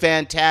makes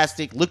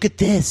fantastic, look at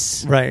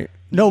this. Right.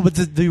 No, but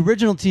the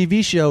original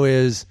TV show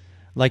is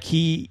like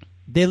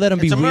they let him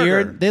be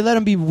weird. They let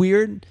him be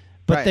weird.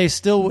 But I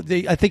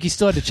think he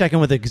still had to check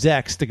in with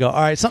execs to go,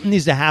 all right, something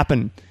needs to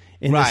happen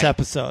in this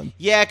episode.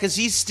 Yeah, because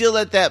he's still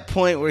at that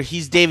point where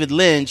he's David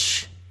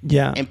Lynch.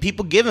 Yeah. And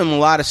people give him a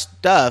lot of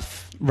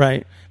stuff.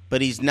 Right.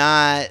 But he's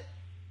not,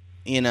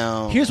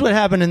 Here's what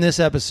happened in this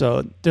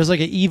episode. There's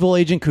like an evil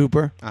Agent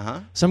Cooper.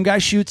 Uh-huh. Some guy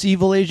shoots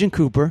evil Agent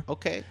Cooper.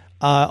 Okay.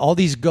 All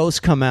these ghosts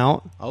come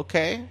out.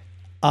 Okay.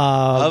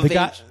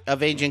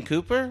 Of Agent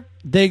Cooper?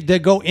 They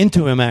go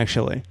into him,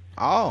 actually.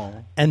 Oh.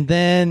 And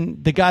then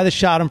the guy that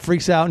shot him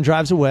freaks out and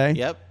drives away.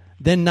 Yep.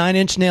 Then Nine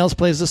Inch Nails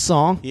plays a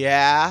song.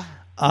 Yeah.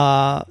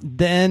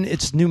 Then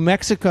it's New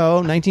Mexico,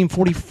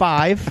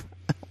 1945.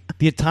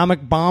 The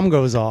atomic bomb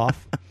goes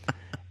off.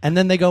 And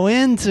then the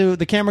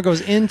camera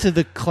goes into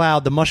the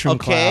cloud, the mushroom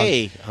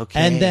cloud. Okay.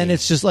 And then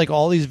it's just like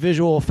all these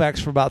visual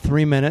effects for about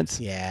 3 minutes.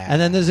 Yeah. And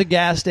then there's a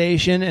gas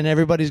station and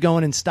everybody's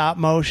going in stop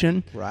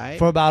motion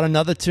for about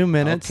another 2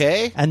 minutes.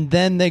 Okay. And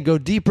then they go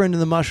deeper into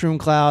the mushroom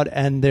cloud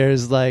and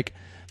there's like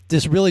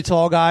this really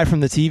tall guy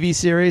from the TV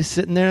series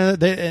sitting there,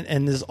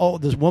 and this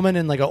woman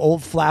in like an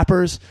old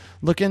Flappers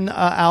looking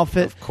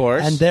outfit, of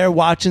course, and they're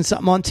watching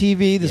something on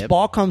TV. This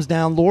ball comes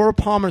down. Laura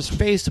Palmer's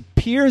face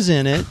appears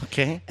in it.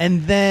 Okay,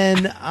 and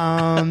then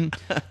and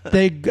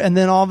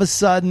then all of a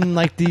sudden,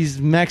 like these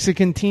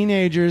Mexican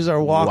teenagers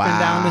are walking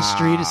down the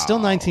street. It's still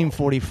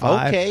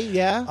 1945. Okay,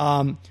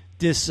 yeah.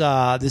 This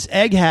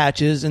egg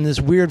hatches and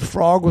this weird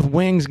frog with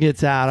wings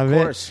gets out of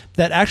it.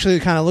 That actually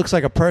kind of looks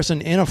like a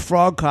person in a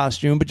frog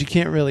costume, but you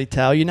can't really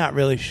tell. You're not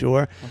really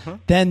sure. Uh-huh.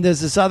 Then there's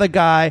this other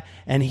guy,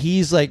 and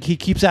he's like, he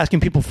keeps asking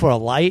people for a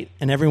light,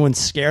 and everyone's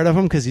scared of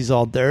him because he's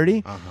all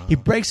dirty. Uh-huh. He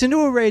breaks into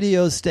a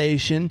radio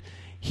station.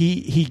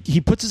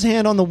 He puts his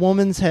hand on the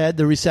woman's head,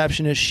 the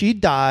receptionist. She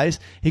dies.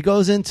 He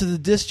goes into the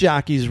disc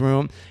jockey's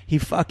room. He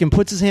fucking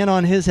puts his hand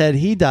on his head.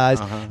 He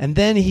dies. Uh-huh. And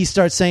then he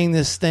starts saying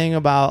this thing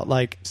about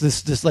like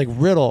this like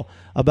riddle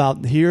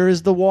about here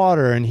is the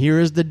water and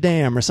here is the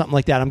dam or something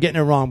like that. I'm getting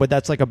it wrong, but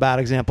that's like a bad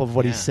example of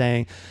what he's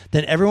saying.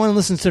 Then everyone who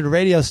listens to the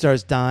radio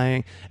starts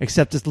dying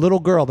except this little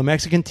girl, the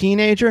Mexican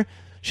teenager.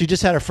 She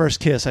just had her first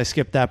kiss. I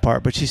skipped that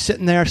part. But she's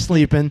sitting there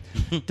sleeping.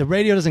 The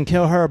radio doesn't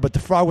kill her, but the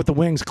frog with the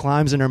wings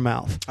climbs in her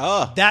mouth.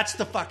 Oh. That's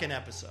the fucking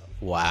episode.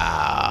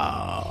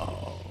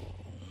 Wow.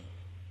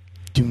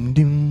 Doom,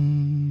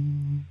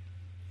 doom.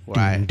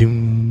 Right.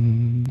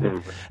 Doom,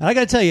 doom. And I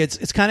got to tell you,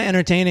 it's kind of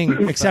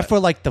entertaining, except for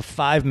like the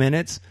 5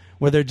 minutes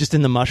where they're just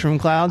in the mushroom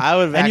cloud. I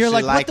would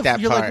actually like that part.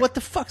 You're like, what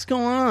the fuck's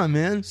going on,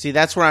 man? See,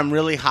 that's where I'm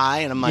really high,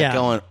 and I'm like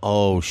going,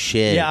 oh,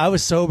 shit. Yeah, I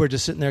was sober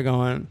just sitting there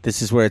going,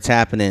 this is where it's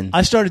happening.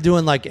 I started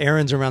doing like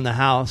errands around the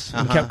house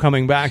and kept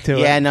coming back to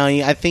it. Yeah, no,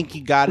 I think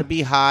you got to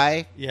be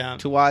high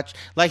to watch.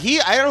 Like,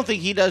 I don't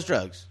think he does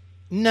drugs.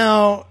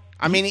 No.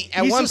 I mean,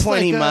 at one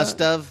point he must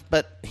have,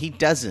 but he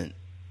doesn't.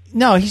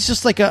 No, he's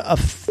just like a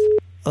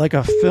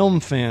film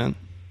fan.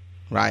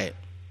 Right.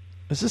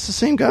 Is this the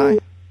same guy?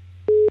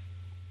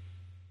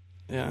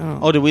 Yeah.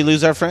 Oh, did we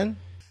lose our friend?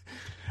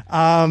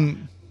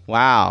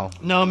 Wow.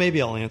 No,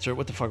 maybe I'll answer it.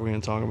 What the fuck are we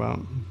going to talk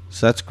about?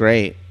 So that's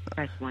great.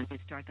 Press 1 to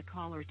start the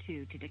call or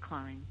 2 to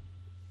decline.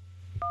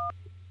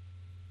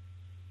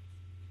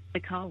 The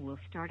call will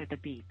start at the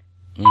beep.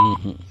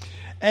 Mm-hmm.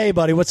 Hey,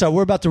 buddy, what's up?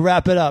 We're about to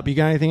wrap it up. You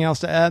got anything else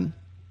to add?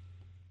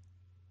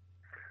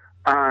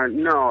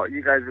 No.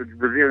 You guys are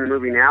reviewing the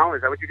movie now?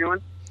 Is that what you're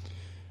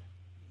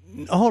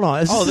doing? Hold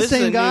on. Is this the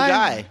same guy?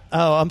 New guy?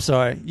 Oh, I'm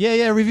sorry.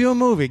 Yeah, review a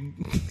movie.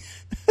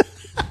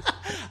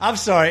 I'm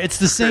sorry. It's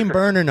the same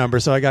burner number,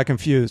 so I got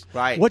confused.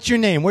 Right. What's your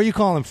name? Where are you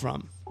calling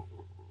from?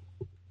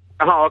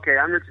 Oh, okay.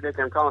 I'm Richard Dick.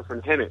 I'm calling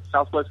from Hemet,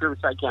 Southwest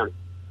Riverside County.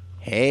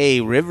 Hey,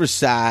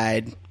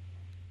 Riverside.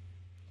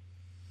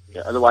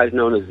 Yeah, otherwise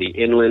known as the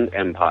Inland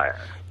Empire.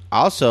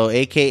 Also,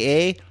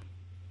 a.k.a.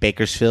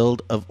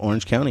 Bakersfield of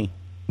Orange County.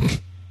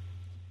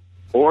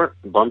 Or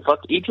Bumfuck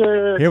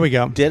Egypt. Here we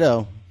go.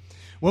 Ditto.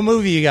 What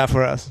movie you got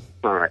for us?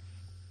 All right.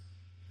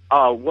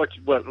 What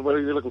are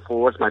you looking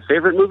for? What's my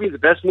favorite movie? The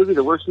best movie?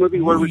 The worst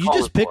movie? What are we You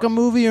just pick a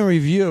movie and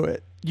review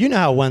it. You know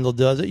how Wendell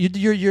does it.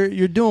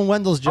 You're doing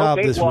Wendell's job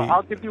this week.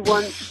 I'll give you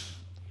one.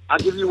 I'll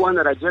give you one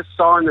that I just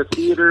saw in the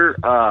theater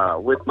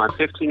with my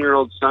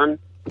 15-year-old son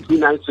 2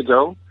 nights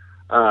ago.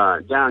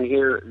 Down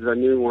here, the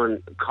new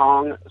one,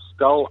 Kong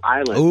Skull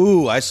Island.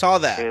 Ooh, I saw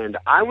that, and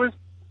I was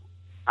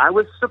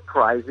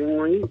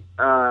surprisingly.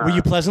 Were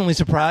you pleasantly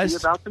surprised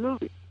about the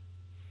movie?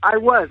 I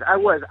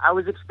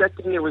was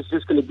expecting it was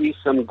just going to be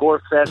some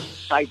gore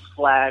fest, sight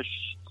flash,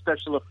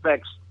 special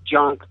effects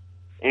junk,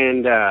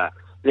 and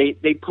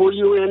they pull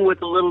you in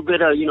with a little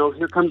bit of,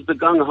 here comes the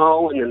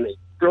gung-ho, and then they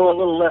throw a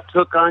little left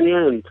hook on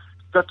you and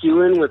suck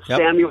you in with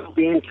Samuel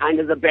being kind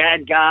of the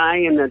bad guy,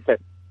 and that the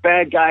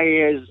bad guy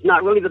is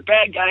not really the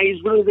bad guy,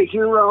 he's really the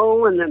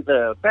hero, and then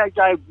the bad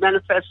guy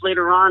manifests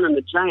later on in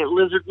the giant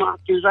lizard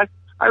monsters.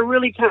 I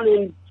really kind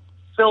of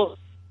felt...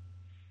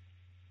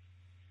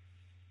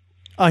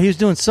 Oh, he was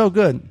doing so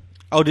good.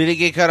 Oh, did it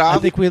get cut off? I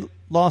think we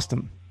lost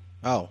him.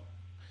 Oh.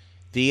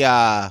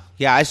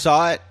 I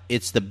saw it.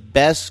 It's the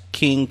best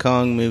King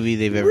Kong movie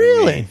they've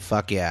ever made.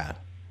 Fuck yeah.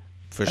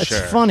 For sure.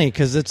 It's funny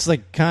because it's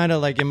like kind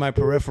of like in my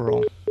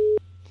peripheral.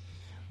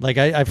 Like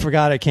I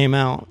forgot it came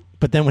out,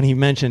 but then when he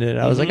mentioned it,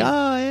 I was like,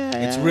 oh yeah,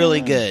 it's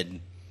really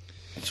good.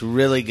 It's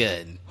really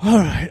good. All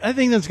right, I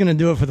think that's gonna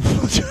do it for the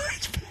full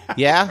charge.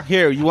 Yeah,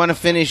 here you want to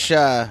finish?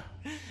 Yeah,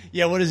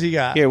 what does he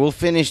got? Here, we'll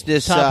finish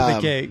this top of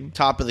the cake.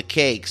 Top of the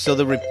cake. So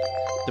the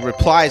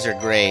replies are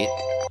great.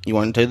 You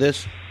want to do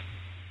this?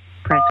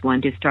 Press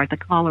 1 to start the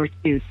call, or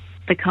 2.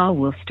 The call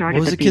will start.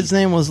 What was the kid's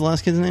name? What was the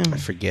last kid's name? I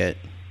forget.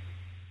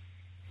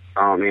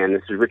 Oh man,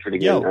 this is Richard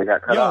again. I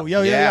got cut off.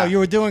 Yo, you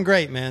were doing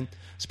great, man.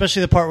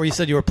 Especially the part where you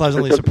said you were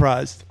pleasantly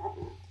surprised.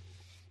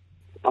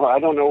 Oh, I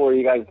don't know where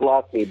you guys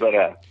lost me, but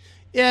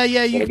yeah,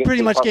 you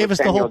pretty much gave us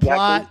the whole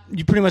plot.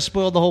 You pretty much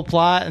spoiled the whole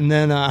plot, and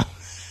then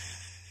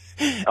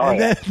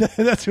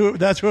that's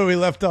where we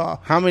left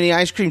off. How many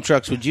ice cream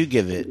trucks would you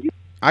give it?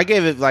 I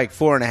gave it like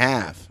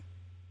 4.5.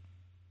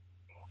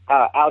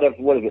 Out of,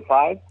 what is it,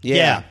 5?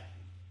 Yeah.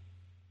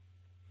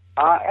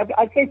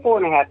 I'd say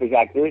 4.5 is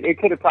accurate. It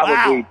could have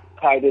probably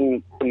tied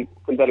in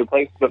some better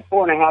places, but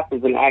 4.5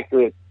 is an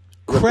accurate.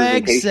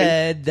 Craig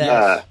said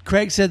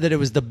that it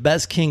was the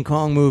best King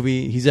Kong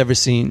movie he's ever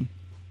seen.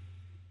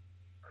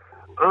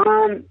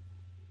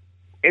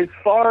 As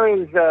far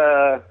as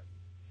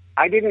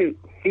I didn't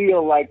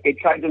feel like they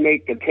tried to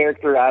make a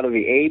character out of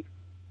the ape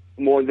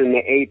more than the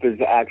ape is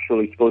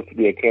actually supposed to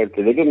be a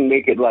character. They didn't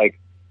make it like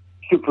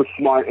super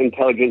smart,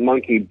 intelligent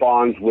monkey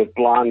bonds with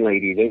blonde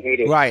lady. They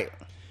made it right.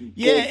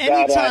 Yeah,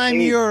 anytime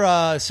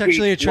you're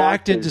sexually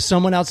attracted to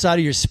someone outside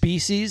of your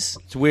species,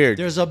 it's weird.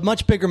 There's a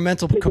much bigger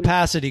mental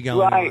capacity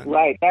going on.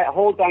 Right. That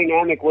whole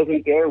dynamic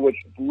wasn't there, which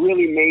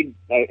really made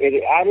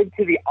it added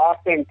to the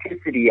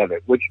authenticity of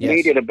it, which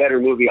made it a better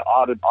movie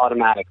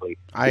automatically.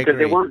 Because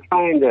they weren't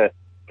trying to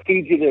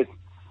feed you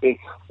this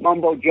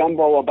mumbo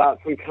jumbo about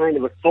some kind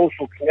of a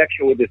social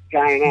connection with this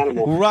giant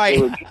animal. Right.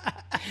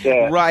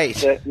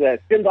 The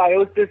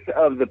symbiosis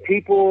of the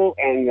people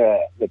and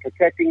the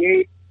protecting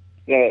ape.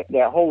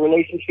 That whole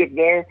relationship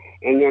there,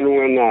 and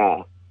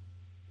then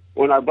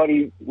when our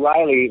buddy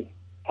Riley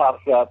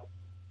pops up,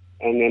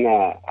 and then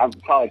I'll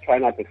probably try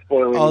not to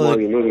spoil any more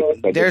of your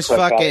movie.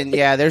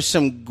 There's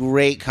some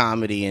great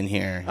comedy in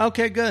here.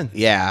 Okay, good.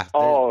 Yeah.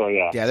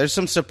 Yeah, there's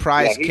some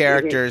surprise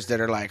characters that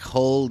are like,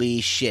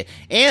 holy shit.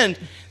 And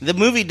the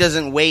movie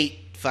doesn't wait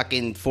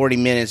fucking 40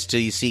 minutes till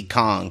you see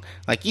Kong.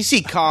 Like, you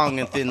see Kong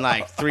within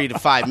like 3 to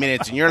 5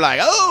 minutes, and you're like,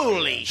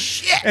 holy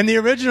shit. And the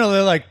original,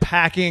 they're like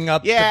packing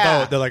up the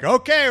boat. They're like,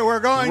 okay, we're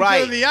going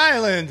to the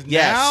island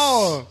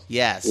now.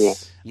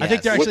 Yes. I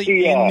think they're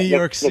actually in New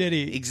York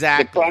City.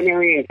 Exactly. The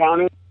primary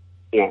encounter,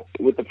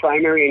 with the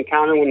primary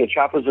encounter when the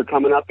choppers are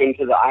coming up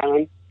into the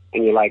island,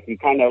 and you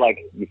kind of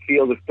you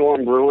feel the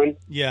storm brewing,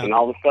 and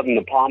all of a sudden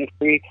the palm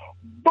tree,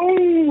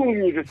 boom!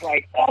 You're just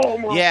like, oh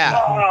my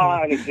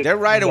god! They're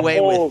right away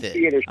with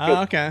it.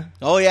 Okay.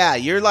 Oh yeah,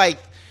 you're like,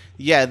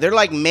 they're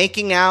like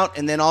making out,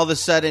 and then all of a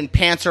sudden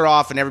pants are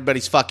off, and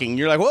everybody's fucking.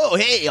 You're like, whoa,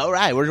 hey, all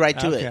right, we're right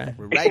to it.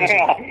 We're right to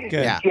it.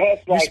 Good. Yeah.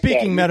 You're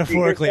speaking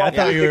metaphorically. I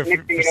thought you were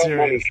for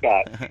serious.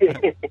 I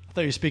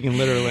thought you were speaking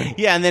literally.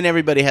 Yeah, and then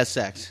everybody has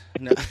sex.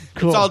 No,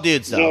 cool. It's all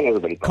dudes though.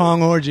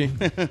 Kong orgy.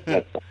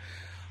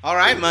 All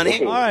right,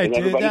 money. All right,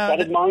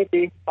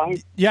 dude.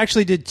 You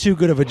actually did too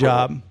good of a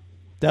job.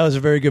 That was a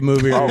very good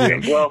movie.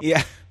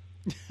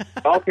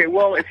 Okay,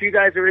 well, if you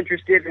guys are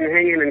interested in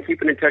hanging and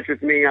keeping in touch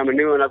with me, I'm a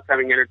new and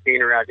upcoming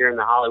entertainer out here in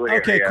the Hollywood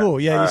area. Okay, cool.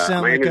 Yeah, you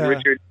sound my like name is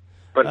Richard,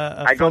 but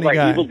I go by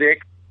guy. Evil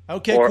Dick or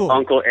cool.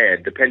 Uncle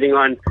Ed, depending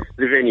on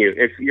the venue.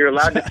 If you're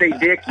allowed to say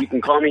Dick, you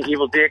can call me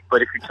Evil Dick,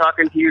 but if you're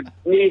talking to your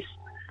niece,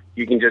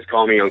 you can just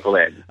call me Uncle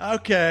Ed.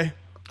 Okay.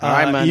 All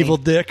right, money. Evil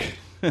Dick.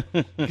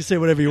 You can say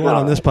whatever you want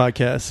on this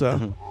podcast,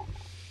 so...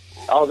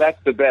 Oh, that's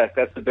the best.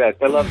 That's the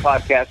best. I love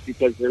podcasts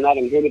because they're not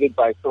inhibited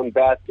by some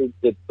bastard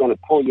that's going to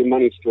pull your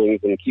money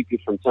strings and keep you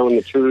from telling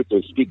the truth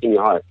or speaking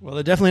your heart. Well,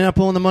 they're definitely not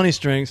pulling the money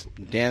strings.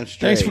 Damn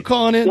straight. Thanks for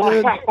calling in,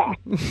 dude.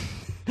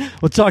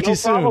 We'll talk to you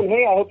soon. No problem.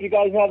 Hey, I hope you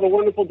guys have a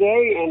wonderful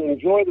day and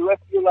enjoy the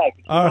rest of your life.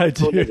 All right,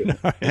 dude. All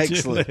right,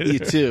 excellent. You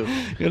too.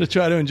 Going to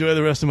try to enjoy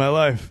the rest of my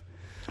life.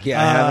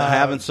 Yeah, I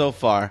haven't so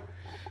far.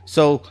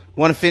 So,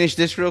 want to finish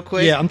this real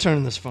quick? Yeah, I'm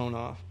turning this phone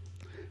off.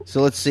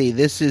 So, let's see.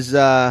 This is...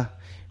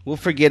 We'll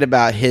forget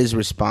about his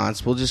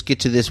response. We'll just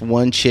get to this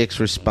one chick's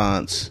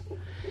response.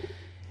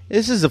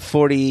 This is a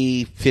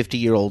 40,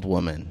 50-year-old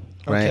woman,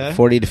 right? Okay.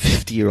 40 to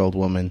 50-year-old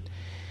woman.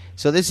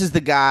 So this is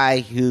the guy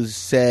who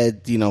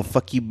said,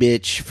 fuck you,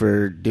 bitch,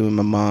 for doing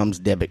my mom's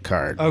debit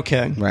card.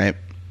 Okay. Right?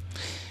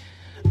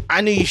 I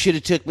knew you should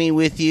have took me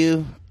with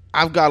you.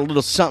 I've got a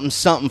little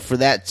something for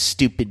that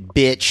stupid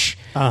bitch.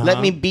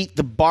 Let me beat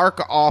the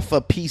bark off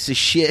a piece of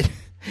shit,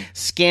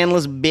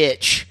 scandalous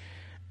bitch.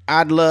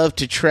 I'd love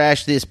to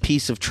trash this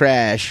piece of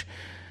trash.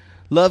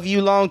 Love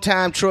you long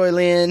time, Troy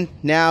Lynn.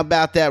 Now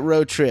about that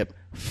road trip.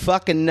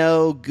 Fucking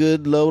no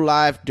good,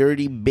 low-life,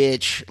 dirty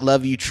bitch.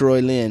 Love you,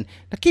 Troy Lynn.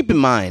 Now keep in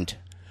mind.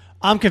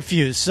 I'm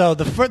confused. So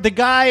the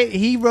guy,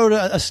 he wrote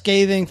a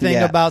scathing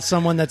thing about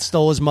someone that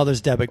stole his mother's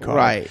debit card.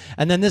 Right.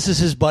 And then this is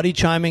his buddy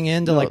chiming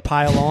in to like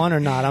pile on or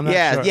not? I'm not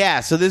sure.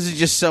 Yeah. So this is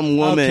just some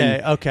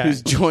woman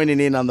who's joining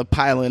in on the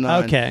piling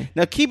on. Okay.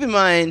 Now keep in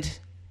mind,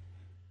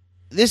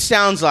 this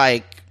sounds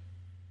like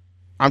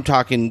I'm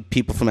talking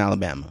people from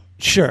Alabama.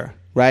 Sure.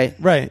 Right?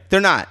 Right. They're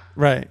not.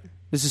 Right.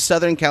 This is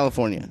Southern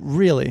California.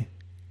 Really?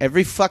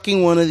 Every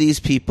fucking one of these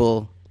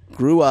people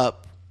grew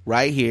up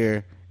right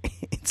here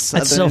in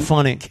Southern That's so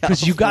funny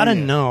because you got to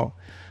know.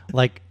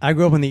 Like, I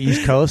grew up on the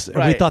East Coast,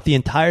 and we thought the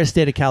entire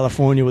state of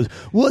California was,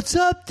 what's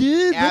up,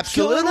 dude?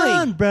 Absolutely. What's going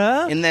on,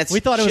 bro? And that's we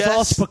thought it was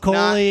all just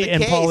Spicoli and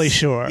not the Pauly case.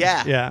 Shore.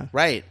 Yeah.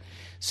 Right.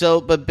 So,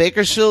 but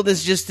Bakersfield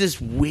is just this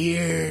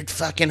weird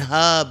fucking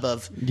hub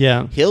of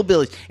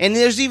hillbillies. And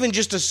there's even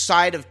just a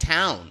side of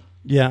town.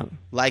 Yeah.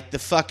 Like the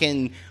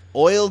fucking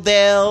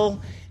Oildale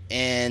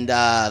and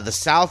the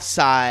South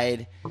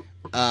Side.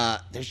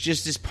 There's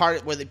just this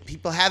part where the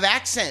people have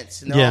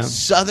accents, and they're all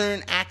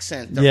Southern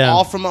accents. They're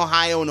all from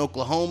Ohio and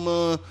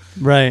Oklahoma,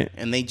 right?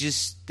 And they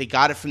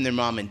got it from their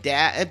mom and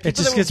dad. It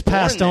just gets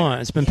passed on.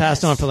 It's been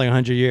passed on for like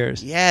 100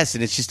 years. Yes,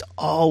 and it's just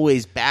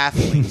always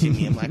baffling to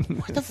me. I'm like,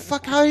 what the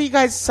fuck? How are you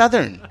guys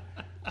Southern?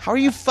 How are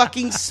you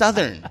fucking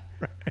Southern?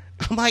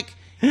 I'm like,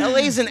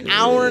 LA's an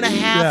hour and a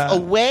half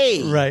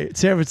away. Right.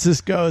 San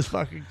Francisco is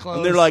fucking close.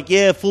 And they're like,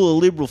 full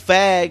of liberal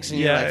fags. And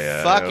you're like,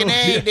 fucking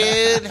A,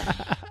 dude.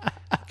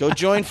 Go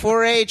join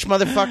 4-H,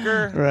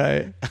 motherfucker.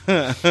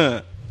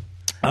 Right.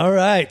 All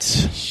right.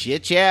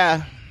 Shit,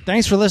 yeah.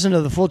 Thanks for listening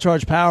to the Full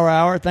Charge Power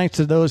Hour. Thanks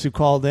to those who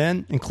called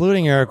in,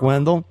 including Eric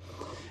Wendell.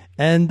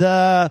 And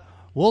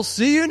we'll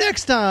see you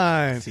next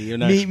time. See you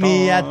next Meet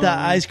me at the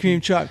ice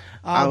cream truck.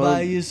 I'll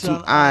buy you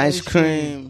some ice cream.